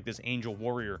as like this angel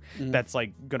warrior that's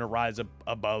like gonna rise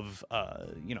above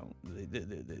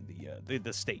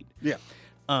the state. Yeah.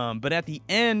 But at the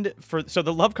end,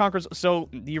 the Love Conquers. So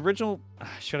the original.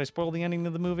 Should I spoil the ending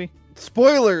of the movie?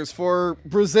 Spoilers for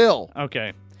Brazil.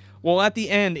 Okay. Well, at the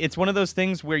end, it's one of those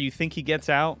things where you think he gets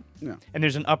out, and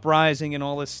there's an uprising and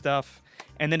all this stuff,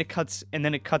 and then it cuts.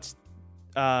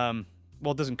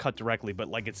 Well, it doesn't cut directly, but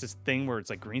like it's this thing where it's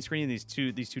like green screen, and these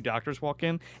two doctors walk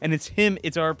in, and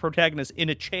it's our protagonist in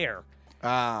a chair,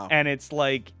 and it's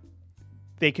like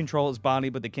they control his body,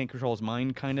 but they can't control his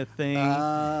mind, kind of thing.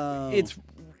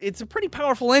 It's a pretty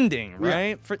powerful ending,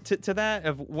 right? Yeah. To that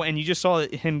and you just saw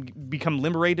him become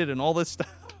liberated and all this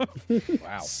stuff.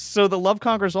 Wow. So the Love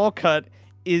Conquers All cut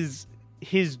is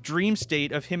his dream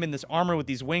state of him in this armor with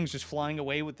these wings just flying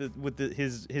away with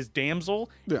his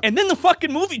damsel, and then the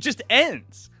fucking movie just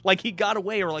ends like he got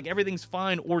away or like everything's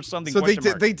fine or something. So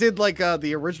they did like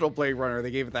the original Blade Runner. They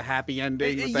gave it the happy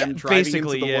ending with them driving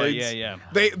into the woods. Yeah.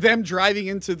 Them driving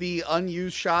into the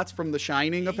unused shots from The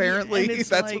Shining. Apparently,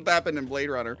 that's what happened in Blade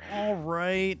Runner. All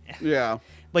right. Yeah.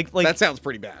 Like that sounds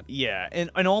pretty bad. Yeah,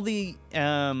 and all the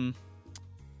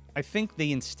I think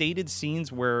they instated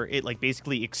scenes where it like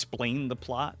basically explained the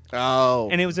plot. Oh.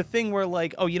 And it was a thing where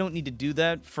like, you don't need to do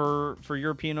that for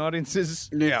European audiences.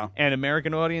 Yeah. And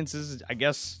American audiences, I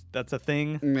guess that's a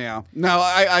thing. Yeah. No,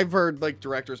 I've heard like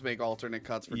directors make alternate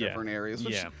cuts for different areas,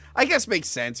 which I guess makes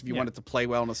sense if you want it to play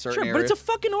well in a certain area. But it's a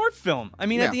fucking art film. I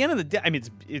mean, at the end of the day, I mean,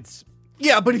 it's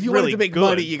yeah, but if you really wanted to make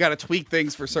money, you got to tweak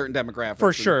things for certain demographics.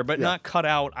 For sure, but not cut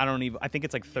out. I think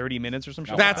it's like 30 minutes or some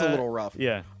shit. That's a little rough.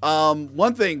 Yeah.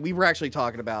 One thing, we were actually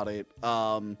talking about it.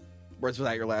 Was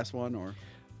that your last one? Or?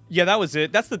 Yeah, that was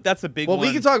it. That's the big one. Well,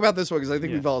 we can talk about this one because I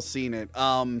think we've all seen it.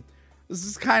 This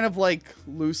is kind of like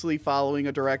loosely following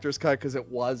a director's cut because it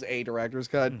was a director's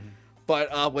cut.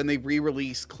 But when they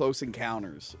re-released Close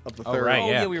Encounters of the Third right,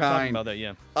 yeah, we were talking Kind, about that.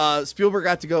 Yeah. Spielberg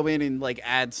got to go in and like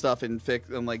add stuff and fix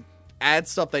and like add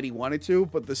stuff that he wanted to,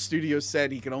 but the studio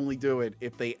said he could only do it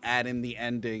if they add in the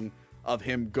ending of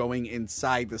him going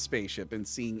inside the spaceship and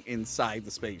seeing inside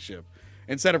the spaceship.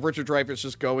 Instead of Richard Dreyfuss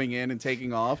just going in and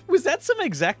taking off. Was that some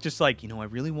exec just like, I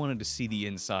really wanted to see the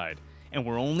inside, and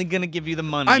we're only going to give you the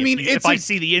money if I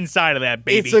see the inside of that,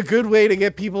 baby. It's a good way to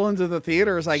get people into the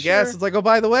theaters, I guess. It's like, oh,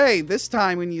 by the way, this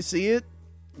time when you see it,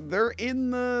 they're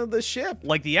in the ship.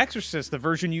 Like The Exorcist, the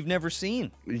version you've never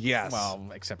seen. Yes.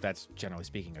 Well, except that's generally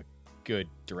speaking a good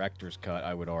director's cut,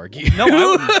 I would argue. No,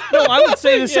 I would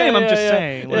say the same. I'm just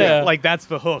saying. Like that's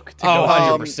the hook. To go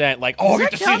 100%. Like, I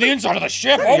get to see the inside of the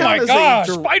ship. Oh my gosh.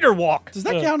 Spider walk. Does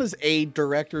that count as a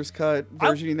director's cut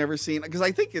version you've never seen? Because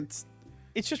I think it's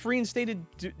just reinstated.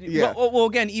 Yeah. Well,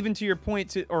 again, even to your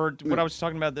point, what I was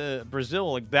talking about, the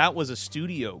Brazil, like that was a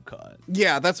studio cut.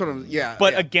 Yeah, that's what I'm. Yeah,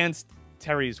 but against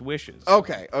Terry's wishes.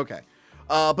 Okay.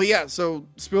 But yeah, so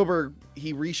Spielberg,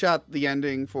 he reshot the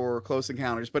ending for Close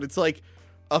Encounters, but it's like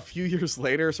a few years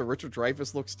later, so Richard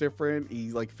Dreyfuss looks different.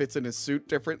 He like fits in his suit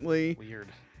differently. Weird.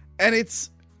 And it's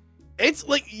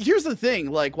like, here's the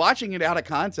thing, like watching it out of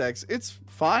context, it's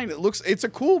fine. It's a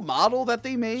cool model that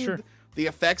they made. Sure. The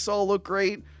effects all look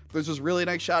great. There's this really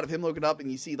nice shot of him looking up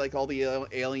and you see like all the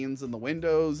aliens in the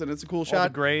windows, and it's a cool All shot.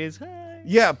 the grays.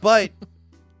 Yeah, but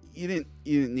you didn't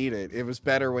need it. It was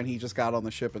better when he just got on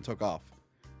the ship and took off.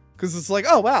 Because it's like,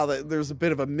 oh, wow, there's a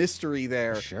bit of a mystery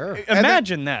there. Sure.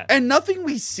 Imagine that. And nothing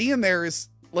we see in there is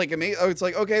like amazing. Oh, it's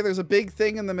like, okay, there's a big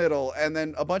thing in the middle, and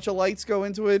then a bunch of lights go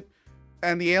into it,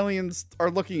 and the aliens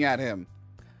are looking at him.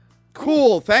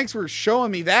 Cool. Thanks for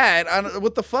showing me that.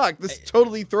 What the fuck? This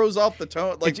totally throws off the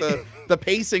tone, like the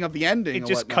pacing of the ending. It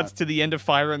just cuts to the end of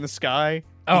Fire in the Sky.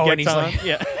 And he's on.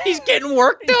 like, he's getting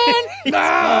work done. Look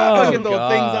at the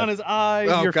things on his eyes.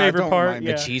 Oh, your God, favorite don't part. remind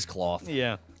me. The cheesecloth.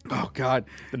 Yeah. Oh God.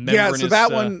 The Yeah, so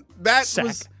that one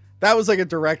sack. that was like a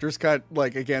director's cut,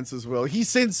 like against his will. He's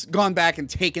since gone back and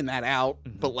taken that out,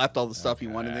 but left all the stuff he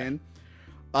wanted in.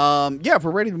 Yeah, if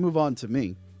we're ready to move on to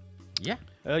me. Yeah.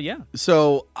 Yeah.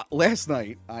 So last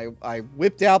night I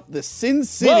whipped out the Sin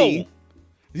City. Whoa.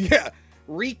 Yeah,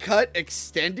 recut,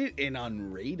 extended, and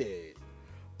unrated.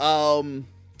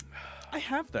 I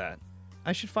have that.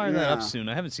 I should fire that up soon.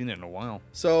 I haven't seen it in a while.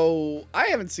 So I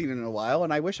haven't seen it in a while,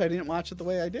 and I wish I didn't watch it the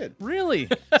way I did. Really?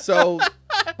 So,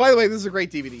 by the way, this is a great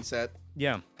DVD set.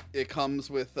 Yeah. It comes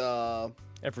with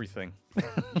everything.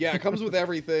 Yeah, it comes with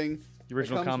everything. The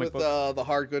original it comes comic with book. The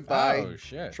Hard Goodbye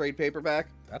shit. trade paperback.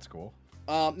 That's cool.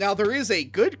 Now there is a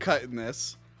good cut in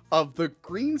this of the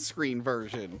green screen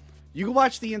version. You can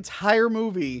watch the entire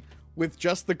movie with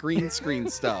just the green screen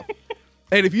stuff.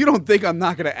 And if you don't think I'm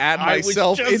not going to add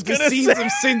myself into scenes of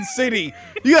Sin City,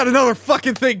 you got another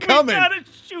fucking thing coming. We gotta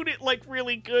shoot it like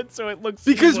really good so it looks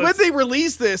Because seamless. when they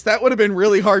released this, that would have been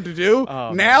really hard to do.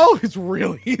 Now it's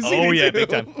really easy to do. Big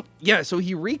time. Yeah, so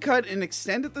he recut and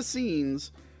extended the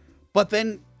scenes, but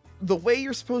then the way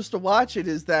you're supposed to watch it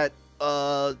is that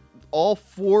all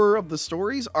 4 of the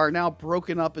stories are now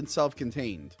broken up and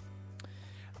self-contained.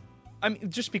 I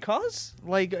mean, just because?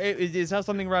 Like, is that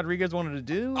something Rodriguez wanted to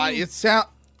do? It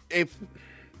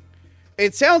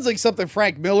sounds like something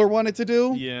Frank Miller wanted to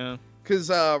do. Yeah. Because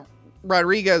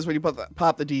Rodriguez, when you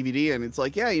pop the DVD in, it's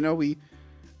like, yeah,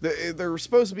 they're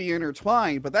supposed to be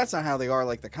intertwined, but that's not how they are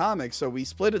like the comics. So we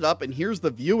split it up, and here's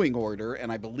the viewing order,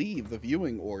 and I believe the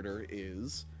viewing order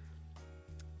is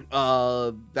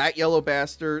That Yellow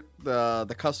Bastard,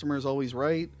 the Customer is Always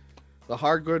Right, The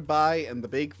Hard Goodbye, and The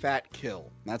Big Fat Kill.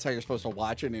 That's how you're supposed to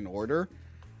watch it in order.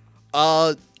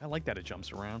 I like that it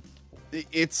jumps around.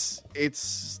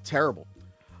 It's terrible.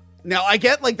 Now, I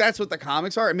get, like, that's what the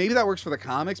comics are, and maybe that works for the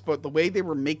comics, but the way they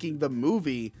were making the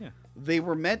movie, they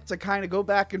were meant to kind of go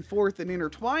back and forth and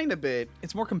intertwine a bit.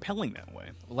 It's more compelling that way.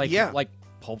 Like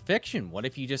Pulp Fiction. What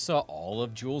if you just saw all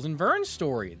of Jules and Verne's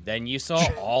story? Then you saw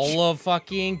all of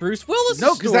fucking Bruce Willis'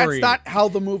 story. No, because that's not how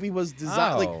the movie was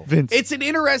designed. Like, Vince. It's an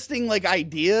interesting, like,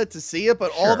 idea to see it,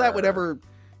 but all that would ever...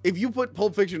 If you put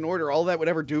Pulp Fiction in order, all that would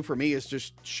ever do for me is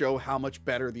just show how much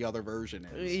better the other version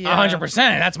is. 100%.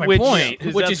 That's my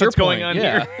point. Which is your going point. on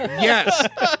here. Yes.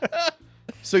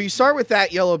 So you start with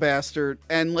That Yellow Bastard,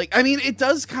 and, like, I mean, it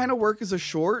does kind of work as a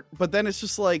short, but then it's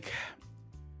just like...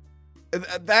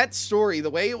 That story, the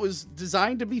way it was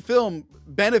designed to be filmed,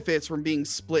 benefits from being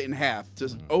split in half.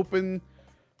 To open...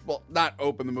 Well, not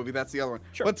open the movie, that's the other one.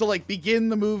 Sure. But to, like, begin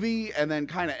the movie and then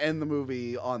kind of end the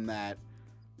movie on that.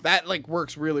 That, like,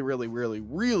 works really, really, really,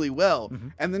 really well. Mm-hmm.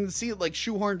 And then to see it, like,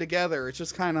 shoehorned together, it's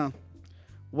just kind of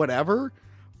whatever.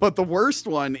 But the worst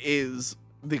one is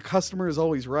The Customer is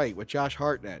Always Right with Josh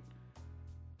Hartnett.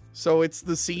 So it's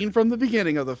the scene from the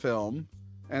beginning of the film,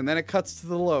 and then it cuts to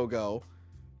the logo,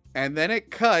 and then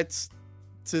it cuts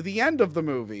to the end of the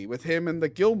movie with him and the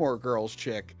Gilmore Girls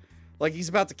chick, like he's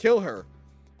about to kill her.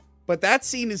 But that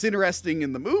scene is interesting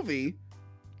in the movie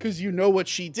because you know what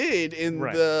she did in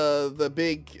the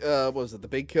big what was it, the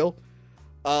big kill?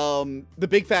 The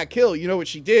big fat kill. You know what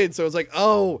she did, so it's like,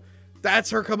 oh,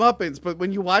 that's her comeuppance. But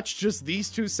when you watch just these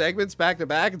two segments back to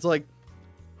back, it's like,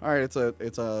 all right, it's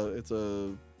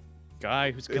a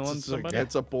guy who's killing somebody.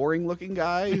 It's a boring looking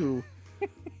guy who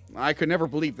I could never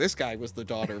believe this guy was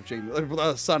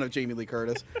the son of Jamie Lee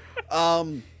Curtis.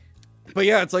 But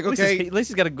yeah, it's like, okay, at least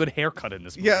he's got a good haircut in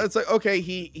this movie. Yeah, it's like, okay,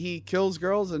 he kills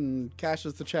girls and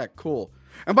cashes the check. Cool.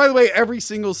 And by the way, every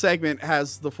single segment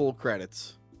has the full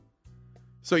credits.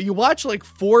 So you watch like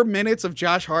 4 minutes of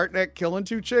Josh Hartnett killing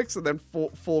two chicks and then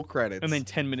full credits. And then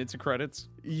 10 minutes of credits?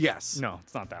 Yes. No,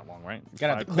 it's not that long, right? You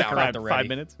gotta have the clicker out the ready. 5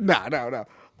 minutes? No.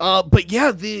 But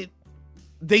yeah, they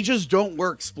just don't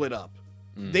work split up.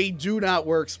 They do not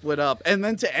work split up. And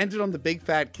then to end it on the big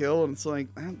fat kill, and it's like,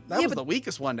 that was the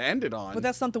weakest one to end it on. But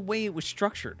that's not the way it was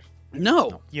structured.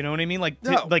 No. You know what I mean? Like,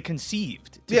 like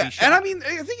conceived. Yeah, and I mean,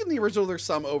 I think in the original there's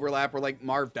some overlap where like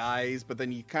Marv dies, but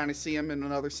then you kind of see him in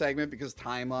another segment because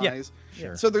time lies. Yeah,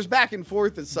 sure. So there's back and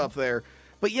forth and stuff there.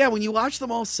 But yeah, when you watch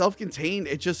them all self-contained,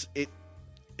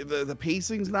 the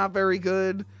pacing's not very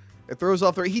good. It throws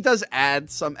off. He does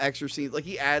add some extra scenes. Like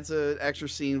he adds an extra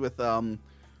scene with Marv's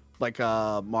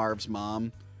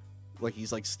mom. Like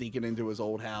he's like sneaking into his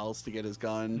old house to get his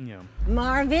gun. Yeah.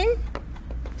 Marvin?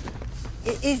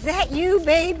 Is that you,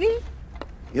 baby?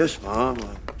 Yes, Mom.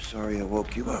 I'm sorry I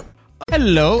woke you up.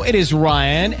 Hello, it is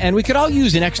Ryan, and we could all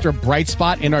use an extra bright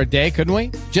spot in our day, couldn't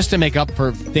we? Just to make up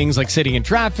for things like sitting in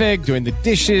traffic, doing the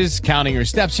dishes, counting your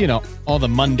steps, all the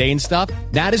mundane stuff.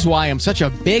 That is why I'm such a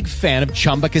big fan of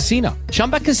Chumba Casino.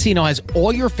 Chumba Casino has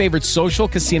all your favorite social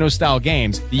casino-style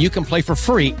games that you can play for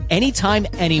free anytime,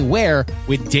 anywhere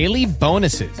with daily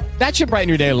bonuses. That should brighten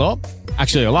your day a little.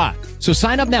 Actually, a lot. So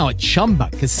sign up now at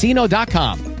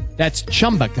ChumbaCasino.com. That's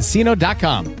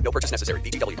ChumbaCasino.com. No purchase necessary.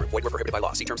 VGW Group. Void where prohibited by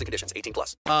law. See terms and conditions.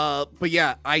 18+. But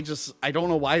yeah, I don't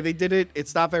know why they did it.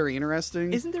 It's not very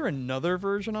interesting. Isn't there another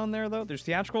version on there though? There's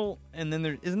theatrical, and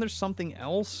then isn't there something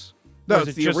else? No,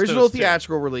 it's the original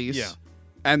theatrical release. Yeah.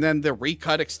 And then the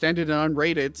recut, extended and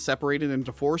unrated, separated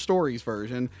into 4 stories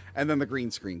version, and then the green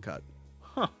screen cut.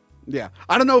 Huh. Yeah.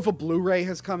 I don't know if a Blu-ray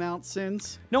has come out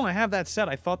since. No, I have that set.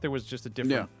 I thought there was just a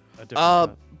different.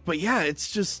 But yeah,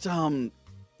 it's just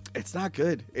it's not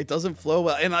good. It doesn't flow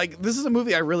well. And like this is a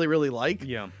movie I really, really like.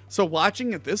 Yeah. So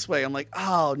watching it this way, I'm like,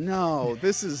 oh no,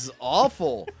 this is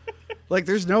awful. Like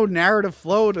there's no narrative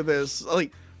flow to this.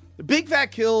 Like the Big Fat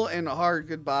Kill and A Hard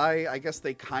Goodbye, I guess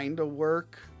they kind of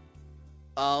work.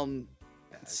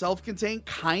 Self-contained,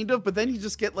 kind of, but then you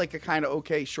just get like a kind of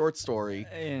okay short story.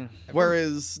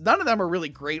 Whereas none of them are really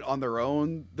great on their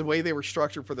own. The way they were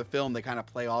structured for the film, they kind of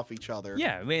play off each other.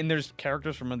 Yeah, I mean, there's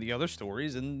characters from the other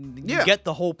stories, and you get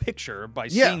the whole picture by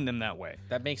seeing them that way.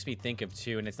 That makes me think of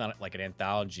too, and it's not like an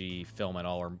anthology film at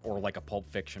all, or like a Pulp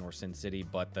Fiction or Sin City,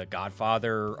 but The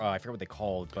Godfather. I forget what they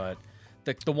call it, but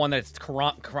the one that's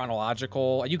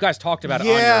chronological. You guys talked about it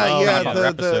on your Godfather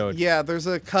episode. There's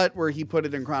a cut where he put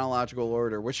it in chronological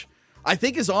order, which I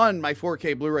think is on my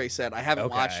 4K Blu-ray set. I haven't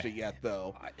watched it yet,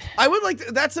 though. I would like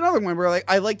to, that's another one where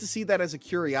I like to see that as a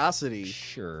curiosity.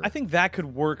 Sure. I think that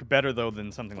could work better, though,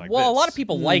 than something like this. Well, a lot of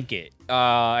people like it.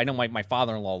 I know my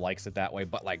father-in-law likes it that way,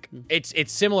 but like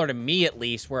it's similar to me, at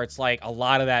least, where it's like a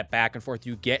lot of that back and forth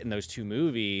you get in those two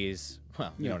movies.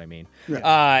 Well, you know what I mean.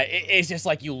 Yeah. It's just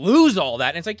like you lose all that,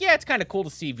 and it's like, yeah, it's kind of cool to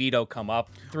see Vito come up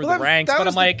through the ranks, but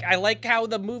I'm like, I like how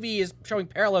the movie is showing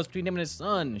parallels between him and his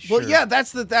son. Well, yeah,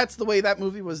 that's the way that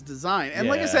movie was designed, and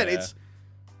like I said, it's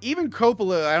even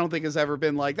Coppola. I don't think has ever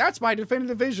been like, that's my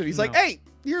definitive vision. He's like, hey,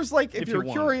 here's like if you're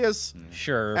curious,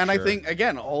 sure. And I think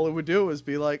again, all it would do is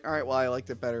be like, all right, well, I liked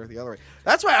it better the other way.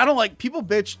 That's why I don't like people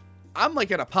bitch. I'm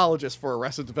like an apologist for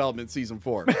Arrested Development season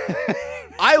 4.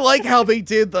 I like how they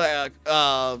did the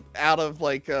out of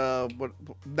like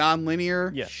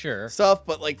non-linear stuff,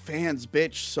 but like fans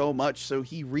bitch so much, so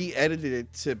he re-edited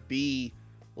it to be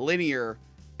linear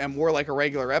and more like a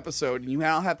regular episode, and you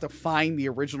now have to find the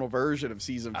original version of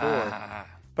season 4.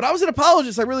 But I was an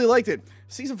apologist. I really liked it.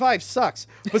 Season 5 sucks,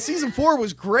 but season 4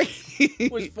 was great.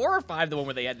 Was 4 or 5 the one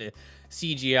where they had to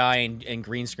CGI and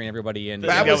green screen everybody in?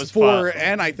 That was 4,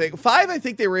 and I think 5. I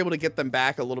think they were able to get them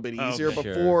back a little bit easier.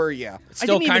 But 4, yeah, it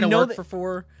still kind of worked for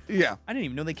 4. Yeah, I didn't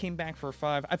even know they came back for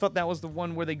 5. I thought that was the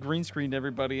one where they green screened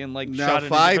everybody and like no, shot it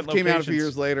 5 in different came locations. out a few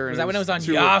years later. Was that when it was on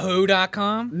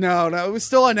Yahoo.com? No, it was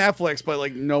still on Netflix, but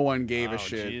like no one gave a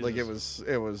shit. Jesus. Like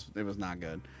it was not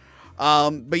good.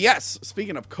 But yes,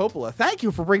 speaking of Coppola, thank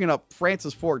you for bringing up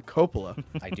Francis Ford Coppola.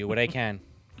 I do what I can.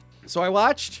 So I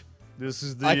watched. This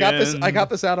is the I got end. I got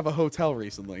this out of a hotel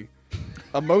recently,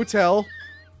 a motel.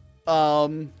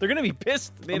 They're gonna be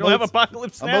pissed. They don't have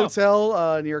Apocalypse Now. A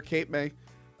motel near Cape May.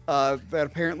 That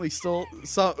apparently still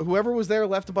whoever was there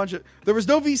left a bunch of. There was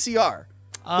no VCR.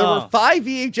 There were 5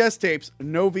 VHS tapes,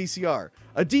 no VCR.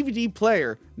 A DVD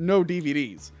player, no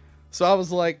DVDs. So I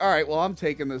was like, all right, well, I'm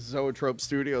taking this Zoetrope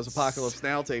Studios Apocalypse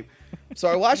Now tape. So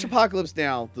I watched Apocalypse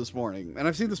Now this morning, and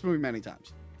I've seen this movie many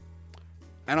times.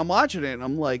 And I'm watching it, and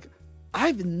I'm like,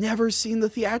 I've never seen the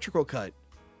theatrical cut.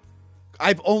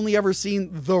 I've only ever seen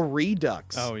the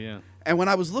Redux. Oh, yeah. And when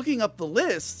I was looking up the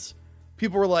lists,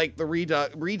 people were like, the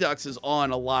Redux is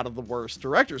on a lot of the worst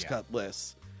director's cut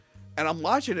lists. And I'm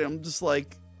watching it, I'm just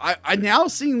like, I now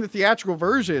seeing the theatrical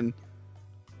version,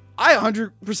 I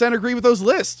 100% agree with those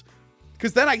lists.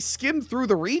 Because then I skimmed through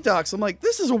the Redux, I'm like,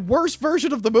 this is a worse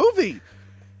version of the movie.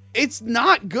 It's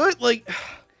not good. Like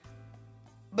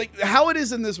how it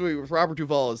is in this movie with Robert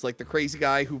Duvall is like the crazy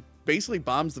guy who basically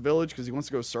bombs the village because he wants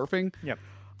to go surfing. Yep.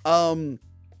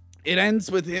 It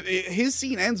ends with his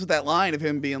scene ends with that line of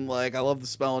him being like, I love the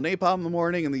smell of napalm in the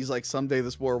morning, and he's like, someday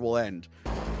this war will end.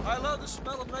 I love the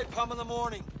smell of napalm in the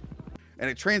morning. And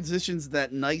it transitions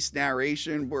that nice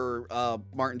narration where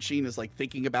Martin Sheen is like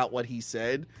thinking about what he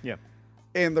said. Yeah.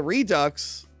 And the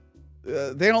Redux,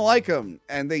 they don't like him,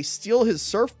 and they steal his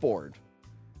surfboard.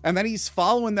 And then he's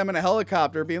following them in a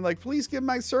helicopter being like, please give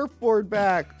my surfboard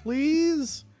back,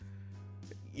 please.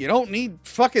 You don't need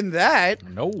fucking that.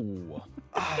 No.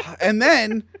 And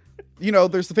then,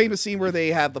 there's the famous scene where they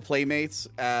have the Playmates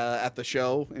at the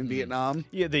show in Vietnam.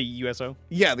 Yeah, the USO.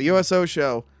 Yeah, the USO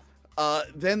show.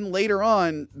 Then later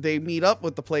on, they meet up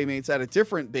with the Playmates at a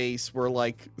different base where,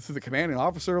 the commanding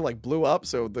officer, blew up,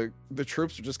 so the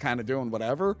troops are just kind of doing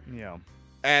whatever. Yeah.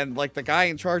 And, the guy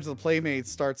in charge of the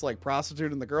Playmates starts,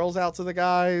 prostituting the girls out to the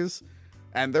guys,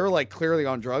 and they're, clearly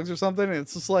on drugs or something, and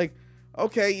it's just like,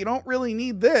 okay, you don't really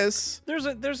need this. There's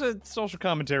a social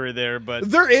commentary there, but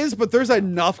there is, but there's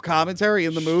enough commentary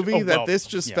in the movie that this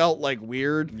just felt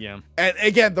weird. Yeah. And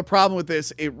again, the problem with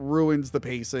this, it ruins the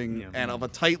pacing and of a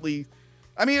tightly.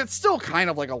 I mean, it's still kind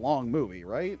of like a long movie,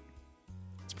 right?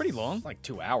 It's pretty long, it's like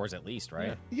 2 hours at least,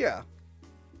 right? Yeah.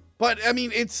 But I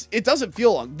mean, it doesn't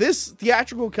feel long. This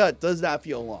theatrical cut does not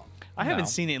feel long. I haven't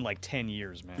seen it in 10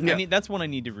 years, man. Yeah. That's one I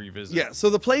need to revisit. Yeah. So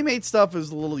the Playmate stuff is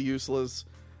a little useless.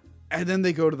 And then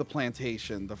they go to the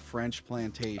plantation, the French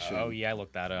plantation. Oh yeah, I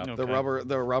looked that up.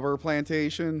 The rubber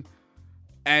plantation,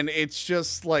 and it's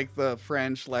just like the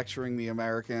French lecturing the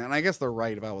American. And I guess they're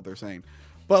right about what they're saying,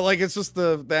 but it's just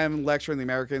them lecturing the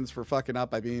Americans for fucking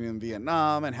up by being in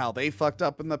Vietnam and how they fucked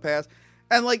up in the past.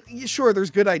 And sure,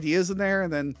 there's good ideas in there,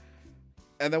 and then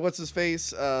what's his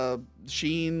face?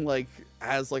 Sheen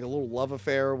has a little love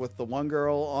affair with the one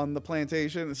girl on the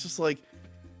plantation. It's just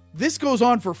this goes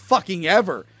on for fucking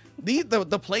ever.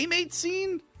 The Playmate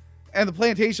scene and the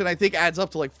plantation, I think, adds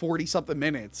up to 40-something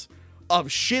minutes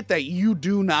of shit that you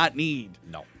do not need.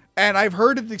 No. And I've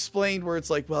heard it explained where it's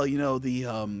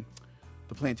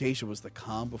the plantation was the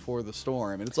calm before the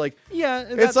storm. And it's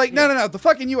no. The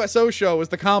fucking USO show is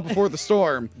the calm before the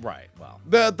storm. Right, well.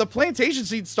 The plantation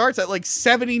scene starts at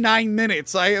 79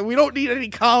 minutes. We don't need any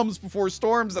calms before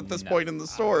storms at this point in the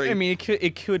story. I mean,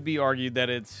 it could be argued that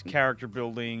it's character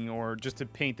building or just to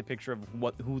paint the picture of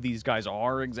who these guys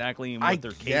are exactly and what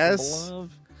they're capable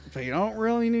of. But you don't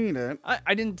really need it.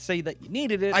 I didn't say that you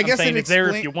needed it. I guess it's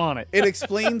there if you want it. It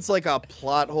explains a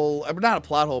plot hole. Not a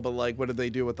plot hole, but what did they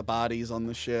do with the bodies on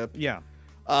the ship? Yeah.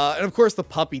 And of course the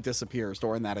puppy disappears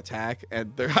during that attack.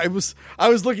 And I was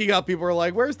looking up. People were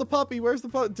like, "Where's the puppy? Where's the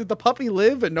puppy? Did the puppy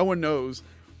live?" And no one knows.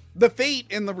 The fate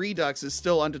in the Redux is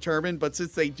still undetermined. But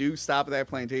since they do stop at that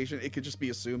plantation, it could just be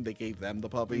assumed they gave them the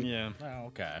puppy. Yeah. Oh,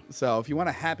 okay. So if you want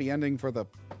a happy ending for the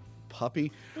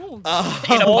puppy, in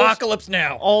Apocalypse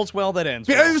Now, all's well that ends.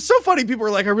 Well. It was so funny. People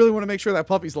were like, "I really want to make sure that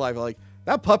puppy's alive."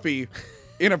 That puppy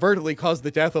inadvertently caused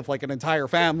the death of an entire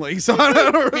family. So I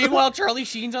don't really... Meanwhile, Charlie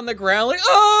Sheen's on the ground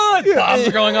bombs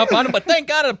are going up on him, but thank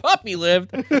God a puppy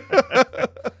lived.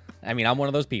 I mean, I'm one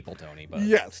of those people, Tony, but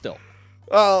still.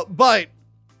 But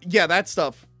yeah, that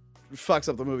stuff fucks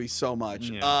up the movie so much.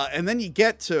 Yeah. And then you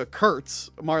get to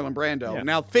Kurtz, Marlon Brando. Yeah.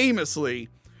 Now, famously,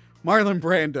 Marlon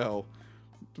Brando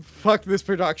fucked this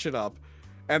production up,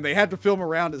 and they had to film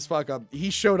around his fuck up.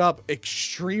 He showed up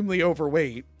extremely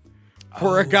overweight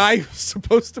for a guy who's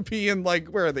supposed to be in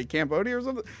where are they, Cambodia or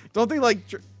something? Don't they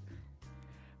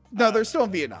No, they're still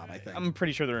in Vietnam, I think. I'm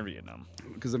pretty sure they're in Vietnam.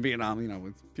 Because in Vietnam,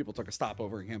 when people took a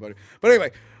stopover in Cambodia. But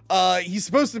anyway, he's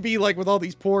supposed to be like with all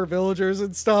these poor villagers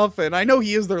and stuff. And I know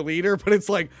he is their leader, but it's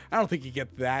like, I don't think you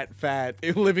get that fat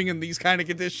living in these kind of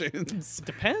conditions. It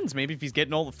depends. Maybe if he's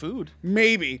getting all the food.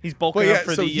 Maybe. He's bulking up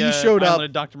for he showed island up,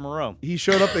 of Dr. Moreau. He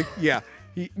showed up.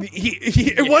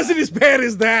 It wasn't as bad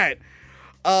as that.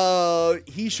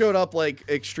 He showed up like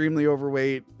extremely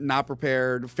overweight, not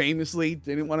prepared, famously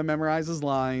didn't want to memorize his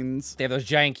lines. They have those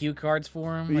giant cue cards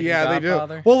for him. Like yeah, they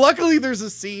do. Well, luckily there's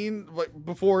a scene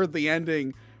before the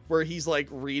ending where he's like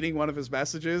reading one of his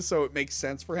messages, so it makes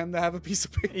sense for him to have a piece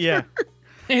of paper. Yeah.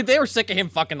 They were sick of him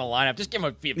fucking the lineup. Just give him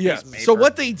a piece of paper. So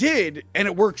what they did, and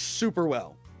it works super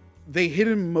well, they hid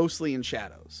him mostly in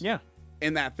shadows. Yeah.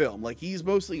 In that film, like he's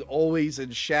mostly always in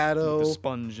shadow, the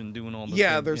sponge and doing all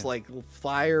the there's like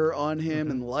fire on him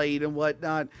and light and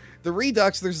whatnot. The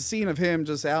Redux, there's a scene of him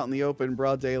just out in the open,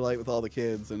 broad daylight with all the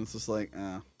kids, and it's just like,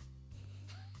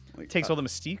 it takes all the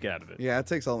mystique out of it. Yeah, it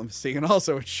takes all the mystique, and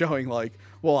also it's showing like,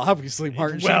 well, obviously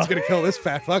Martin Sheen's gonna kill this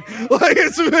fat fuck. Like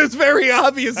it's very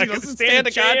obvious he doesn't stand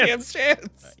a goddamn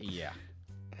chance. Yeah.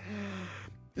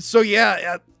 So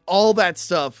yeah, all that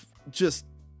stuff just.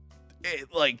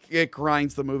 It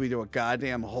grinds the movie to a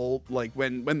goddamn halt. Like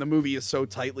when the movie is so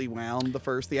tightly wound, the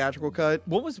first theatrical cut.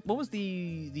 What was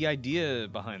the idea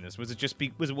behind this? Was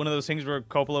it one of those things where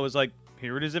Coppola was like,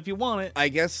 "Here it is if you want it"? I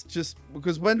guess just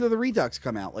because when did the Redux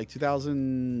come out? Like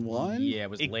 2001? Yeah,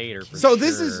 it was later. So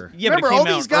this is remember but it came all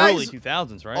these guys early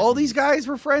 2000s, right? All these guys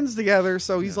were friends together,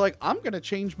 so he's like, I'm gonna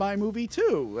change my movie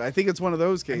too. I think it's one of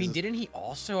those cases. I mean, didn't he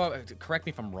also correct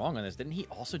me if I'm wrong on this? Didn't he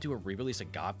also do a re-release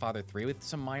of Godfather 3 with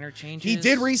some minor changes? He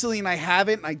did recently, and I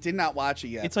haven't. And I did not watch it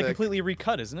yet. It's like completely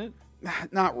recut, isn't it?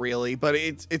 Not really, but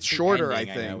it's shorter. Ending,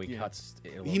 I think I know, he cuts.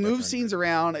 He moves scenes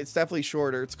around. It's definitely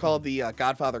shorter. It's called the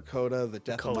Godfather Coda: The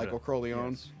Death of Michael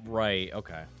Corleone. Yes. Right.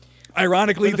 Okay.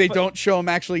 Ironically, they don't show him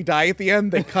actually die at the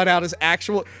end. They cut out his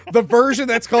actual. The version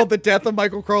that's called The Death of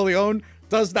Michael Corleone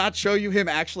does not show you him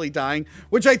actually dying,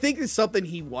 which I think is something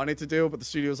he wanted to do, but the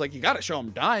studio was like, you got to show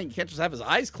him dying. You can't just have his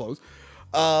eyes closed.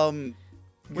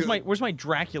 Where's my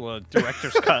Dracula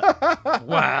director's cut?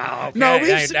 Wow.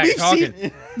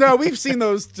 Okay. No, we've seen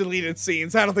those deleted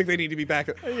scenes. I don't think they need to be back.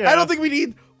 Yeah. I don't think we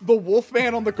need the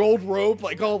Wolfman on the gold robe.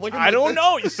 Like, oh, look. I don't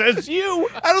know. It says you.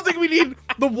 I don't think we need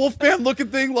the Wolfman looking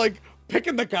thing. Like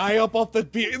picking the guy up off the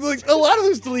beat. Like a lot of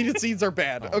those deleted scenes are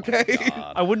bad. Okay.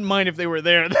 I wouldn't mind if they were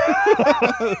there.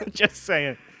 Just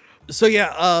saying. So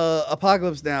yeah,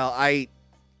 Apocalypse Now.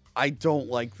 I don't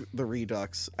like the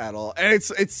Redux at all. And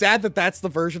it's sad that that's the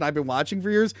version I've been watching for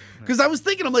years. Because I was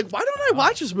thinking, I'm like, why don't I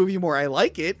watch this movie more? I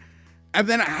like it. And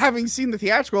then having seen the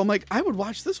theatrical, I'm like, I would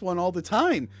watch this one all the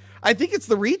time. I think it's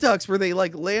the Redux where they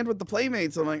like land with the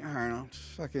Playmates. I'm like, I don't know,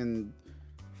 fucking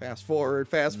fast forward.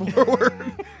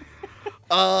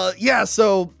 Yeah,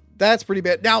 so that's pretty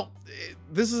bad. Now,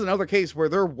 this is another case where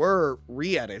there were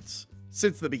re-edits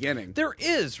since the beginning. There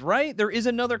is, right? There is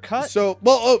another cut. So,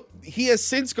 he has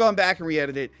since gone back and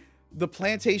re-edited it. The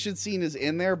plantation scene is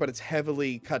in there, but it's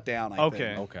heavily cut down, I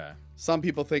think. Okay. Some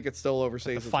people think it still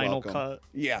overstays its final welcome. cut.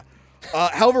 Yeah.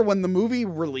 However, when the movie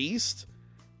released,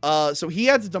 so he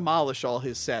had to demolish all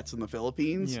his sets in the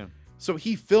Philippines. Yeah. So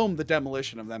he filmed the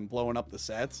demolition of them blowing up the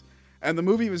sets. And the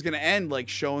movie was going to end like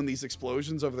showing these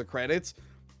explosions over the credits.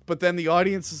 But then the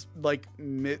audience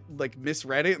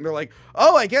misread it, and they're like,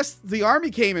 "Oh, I guess the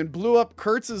army came and blew up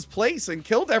Kurtz's place and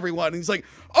killed everyone." And he's like,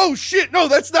 "Oh shit, no,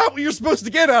 that's not what you're supposed to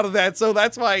get out of that." So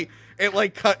that's why it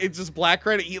like cut. It's just black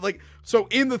credit. So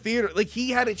in the theater, like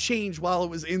he had it changed while it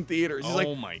was in theaters. He's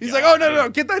like, "Oh no,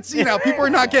 get that scene out. People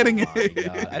are not getting it."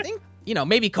 I think.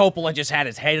 Maybe Coppola just had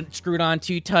his head screwed on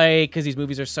too tight because these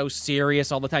movies are so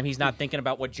serious all the time. He's not thinking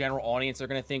about what general audience they're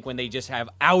going to think when they just have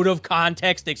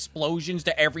out-of-context explosions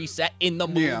to every set in the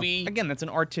movie. Yeah. Again, that's an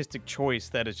artistic choice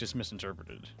that is just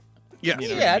misinterpreted. Yeah,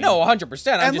 yeah, no,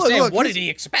 100%. I'm just saying, what did he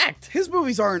expect? His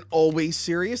movies aren't always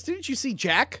serious. Didn't you see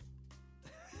Jack?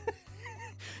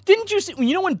 Didn't you see?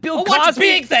 You know when Bill Cosby? What's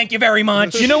big? Thank you very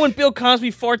much. You know when Bill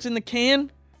Cosby farts in the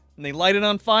can and they light it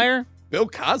on fire? Bill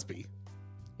Cosby.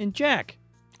 In Jack.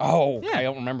 Oh, yeah. I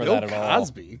don't remember that at all. Bill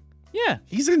Cosby? Yeah.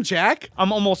 He's in Jack?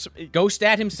 I'm almost... Ghost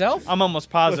Dad himself? I'm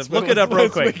almost positive. Look it up real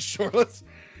quick. Let's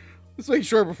make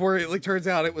sure before it turns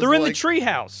out it was They're in the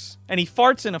treehouse, and he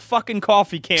farts in a fucking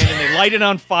coffee can, and they light it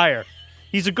on fire.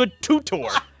 He's a good tutor.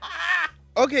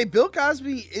 Okay, Bill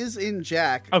Cosby is in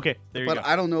Jack. Okay, there you go. But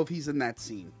I don't know if he's in that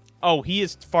scene. Oh, he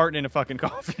is farting in a fucking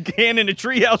coffee can in a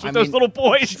treehouse with those little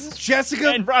boys. Jessica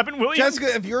and Robin Williams.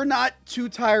 Jessica, if you're not too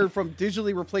tired from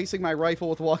digitally replacing my rifle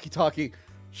with walkie-talkie,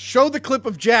 show the clip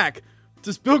of Jack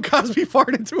Does Bill Cosby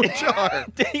fart into a jar?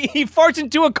 He farts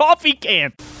into a coffee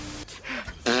can.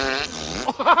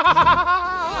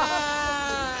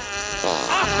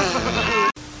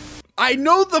 I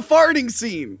know the farting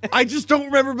scene. I just don't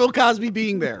remember Bill Cosby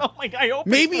being there. Oh my God, I hope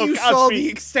Maybe it's Bill you saw Cosby. the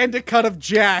extended cut of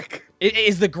Jack.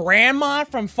 Is the grandma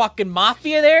from fucking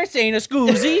Mafia there saying a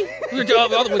scoozy?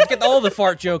 Let's get all the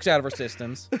fart jokes out of our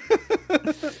systems.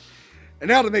 And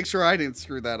now to make sure I didn't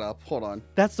screw that up. Hold on.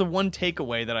 That's the one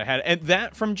takeaway that I had. And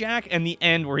that from Jack and the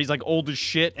end where he's like old as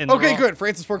shit. And Okay, good.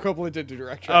 Francis Ford Coppola did do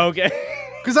direction. Okay.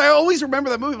 Because I always remember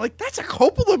that movie. I'm like, that's a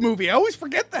Coppola movie. I always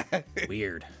forget that.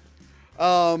 Weird.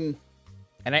 And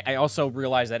I also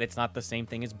realized that it's not the same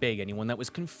thing as Big. Anyone that was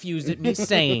confused at me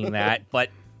saying that, but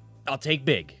I'll take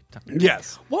Big.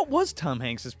 Yes. What was Tom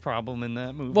Hanks' problem in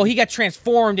that movie? Well, he got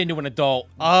transformed into an adult.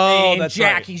 Oh, and that's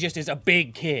Jack, right. he just is a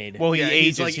big kid. Well, he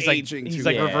ages. He's like aging He's too.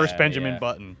 like Yeah, reverse Benjamin yeah.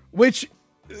 Button. Which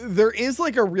there is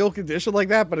like a real condition like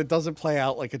that, but it doesn't play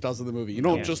out like it does in the movie. You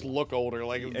don't just look older.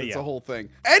 Like it's a whole thing.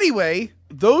 Anyway,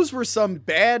 those were some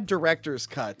bad director's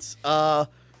cuts.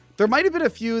 There might have been a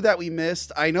few that we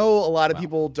missed. I know a lot of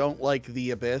people don't like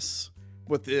The Abyss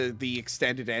with the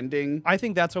extended ending. I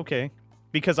think that's okay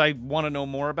because I want to know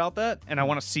more about that and I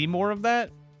want to see more of that.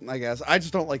 I guess. I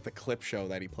just don't like the clip show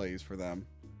that he plays for them.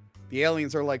 The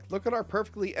aliens are like, look at our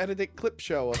perfectly edited clip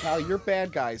show of how you're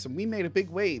bad guys and we made a big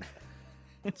wave.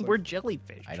 We're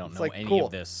jellyfish. I don't It's know like, any cool.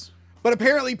 of this. But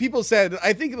apparently people said,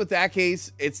 I think with that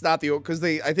case, it's not the, because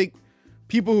I think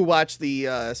people who watch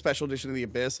the special edition of The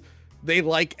Abyss, they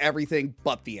like everything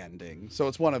but the ending. So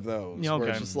it's one of those Yeah, where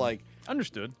okay. it's just like,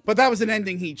 Understood. but that was an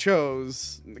ending he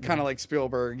chose, kind of like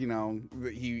Spielberg, you know,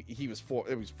 it was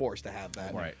forced to have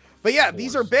that. Right. But yeah,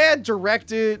 these are bad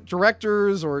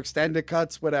directors or extended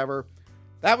cuts, whatever.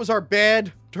 That was our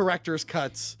bad director's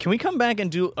cuts. Can we come back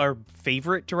and do our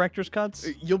favorite director's cuts?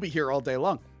 You'll be here all day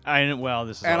long.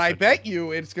 This is And also I bet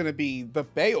you it's going to be the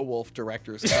Beowulf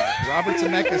director's cut, Robert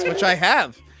Zemeckis, which I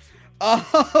have.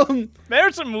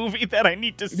 There's a movie that I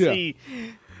need to see.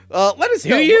 Let us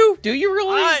know. Do you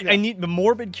really? I need the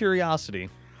morbid curiosity.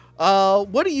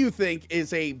 What do you think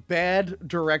is a bad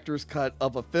director's cut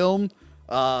of a film?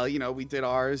 We did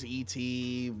ours,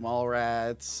 E.T.,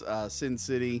 Mallrats, Sin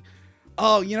City.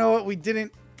 Oh, you know what? We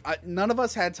didn't. None of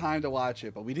us had time to watch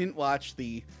it, but we didn't watch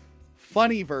the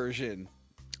funny version.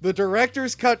 The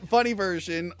director's cut funny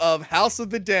version of House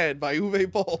of the Dead by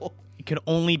Uwe Boll. It can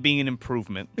only be an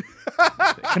improvement.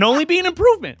 It can only be an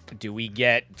improvement. Do we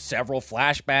get several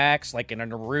flashbacks, like in a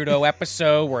Naruto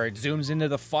episode where it zooms into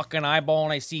the fucking eyeball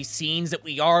and I see scenes that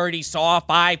we already saw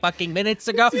 5 fucking minutes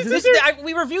ago?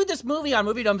 We reviewed this movie on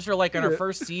Movie Dumpster like in our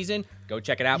first season. Go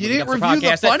check it out. You Movie didn't Dumpster review the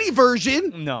Podcast funny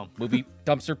version? No. Movie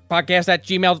Dumpster Podcast at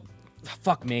Gmail.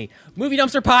 Fuck me.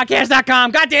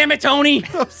 MovieDumpsterPodcast.com. God damn it, Tony.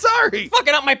 I'm sorry.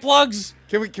 Fucking up my plugs.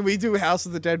 Can we do House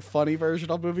of the Dead funny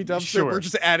version on Movie Dumpster? Sure. We're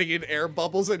just adding in air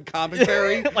bubbles and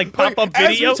commentary. Like pop-up As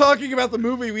video? we're talking about the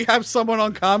movie, we have someone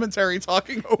on commentary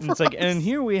talking over And it's like, us. and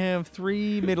here we have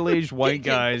 3 middle-aged white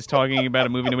guys talking about a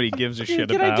movie nobody gives a shit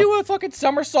Can about. I do a fucking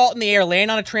somersault in the air,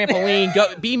 land on a trampoline,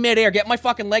 go be midair, get my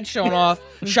fucking legs shot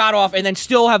off, and then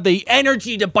still have the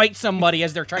energy to bite somebody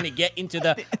as they're trying to get into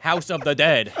the House of the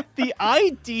Dead? The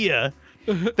idea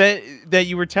that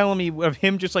you were telling me of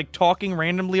him just like talking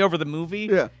randomly over the movie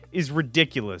is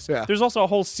ridiculous. Yeah. There's also a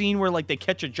whole scene where like they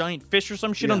catch a giant fish or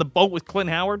some shit on the boat with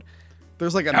Clint Howard.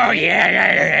 There's like a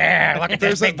Look at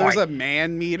this big boy. there's a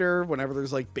man meter whenever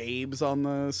there's like babes on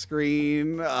the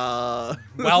screen. Well,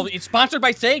 it's sponsored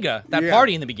by Sega. That Yeah.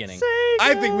 party in the beginning.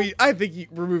 I think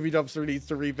Movie Dumpster needs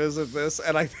to revisit this,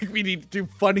 and I think we need to do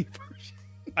funny versions.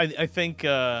 I think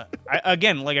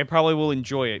again, like I probably will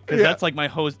enjoy it because that's like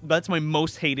that's my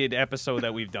most hated episode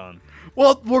that we've done.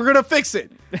 Well, we're gonna fix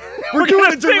it. We're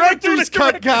doing a director's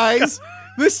cut, guys.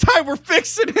 This time we're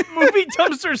fixing it. Movie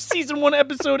Dumpster Season 1,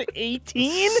 Episode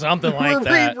 18? Something like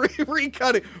that. We're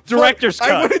recutting. Director's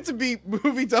cut. I want it to be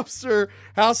Movie Dumpster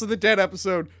House of the Dead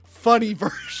episode funny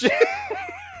version.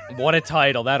 What a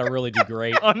title. That'll really do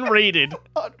great. Unrated.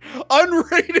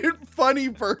 Unrated funny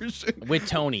version. With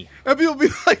Tony. And people be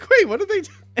like, wait, what did they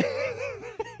do?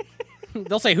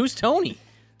 They'll say, who's Tony?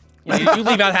 You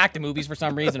leave out Hack the Movies for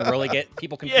some reason and really get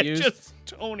people confused. Yeah, just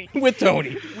Tony. With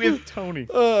Tony. With Tony.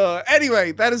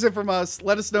 Anyway, that is it from us.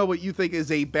 Let us know what you think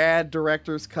is a bad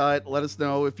director's cut. Let us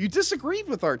know if you disagreed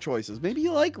with our choices. Maybe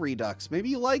you like Redux. Maybe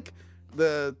you like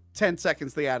the 10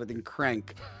 seconds they added in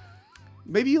Crank.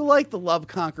 Maybe you like the Love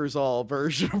Conquers All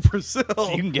version of Brazil.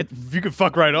 You can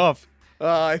fuck right off.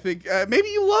 I think maybe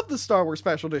you love the Star Wars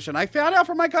Special Edition. I found out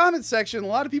from my comments section, a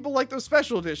lot of people like those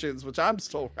special editions, which I'm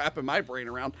still wrapping my brain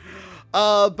around.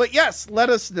 But yes, let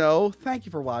us know. Thank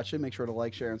you for watching. Make sure to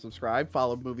like, share, and subscribe.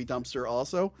 Follow Movie Dumpster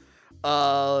also.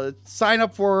 Sign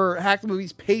up for Hack the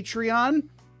Movies Patreon.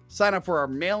 Sign up for our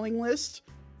mailing list.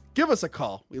 Give us a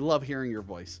call. We love hearing your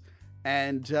voice.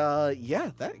 And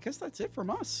yeah, I guess that's it from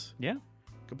us. Yeah.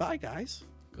 Goodbye, guys.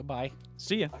 Goodbye.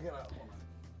 See ya.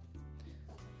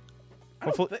 I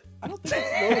don't think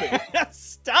it's loading.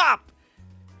 Stop.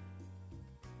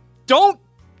 Don't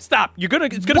stop.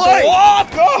 It's gonna go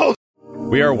off. Go.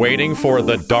 We are waiting for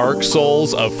the Dark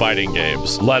Souls of fighting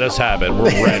games. Let us have it.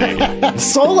 We're ready.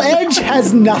 Soul Edge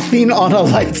has nothing on a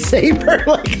lightsaber.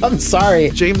 Like, I'm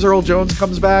sorry. James Earl Jones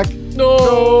comes back. No.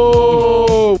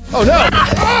 Oh no.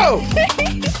 Oh.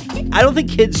 I don't think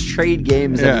kids trade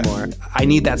games anymore. I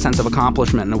need that sense of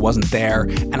accomplishment, and it wasn't there.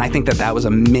 And I think that was a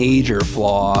major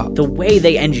flaw. The way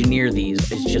they engineer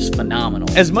these is just phenomenal.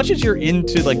 As much as you're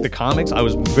into like the comics, I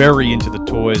was very into the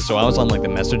toys, so I was on like the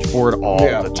message board all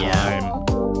the time.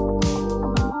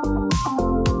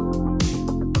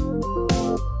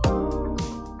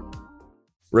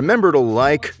 Remember to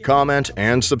like, comment,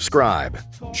 and subscribe.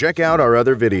 Check out our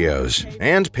other videos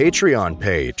and Patreon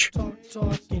page.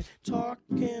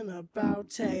 Talking about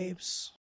tapes.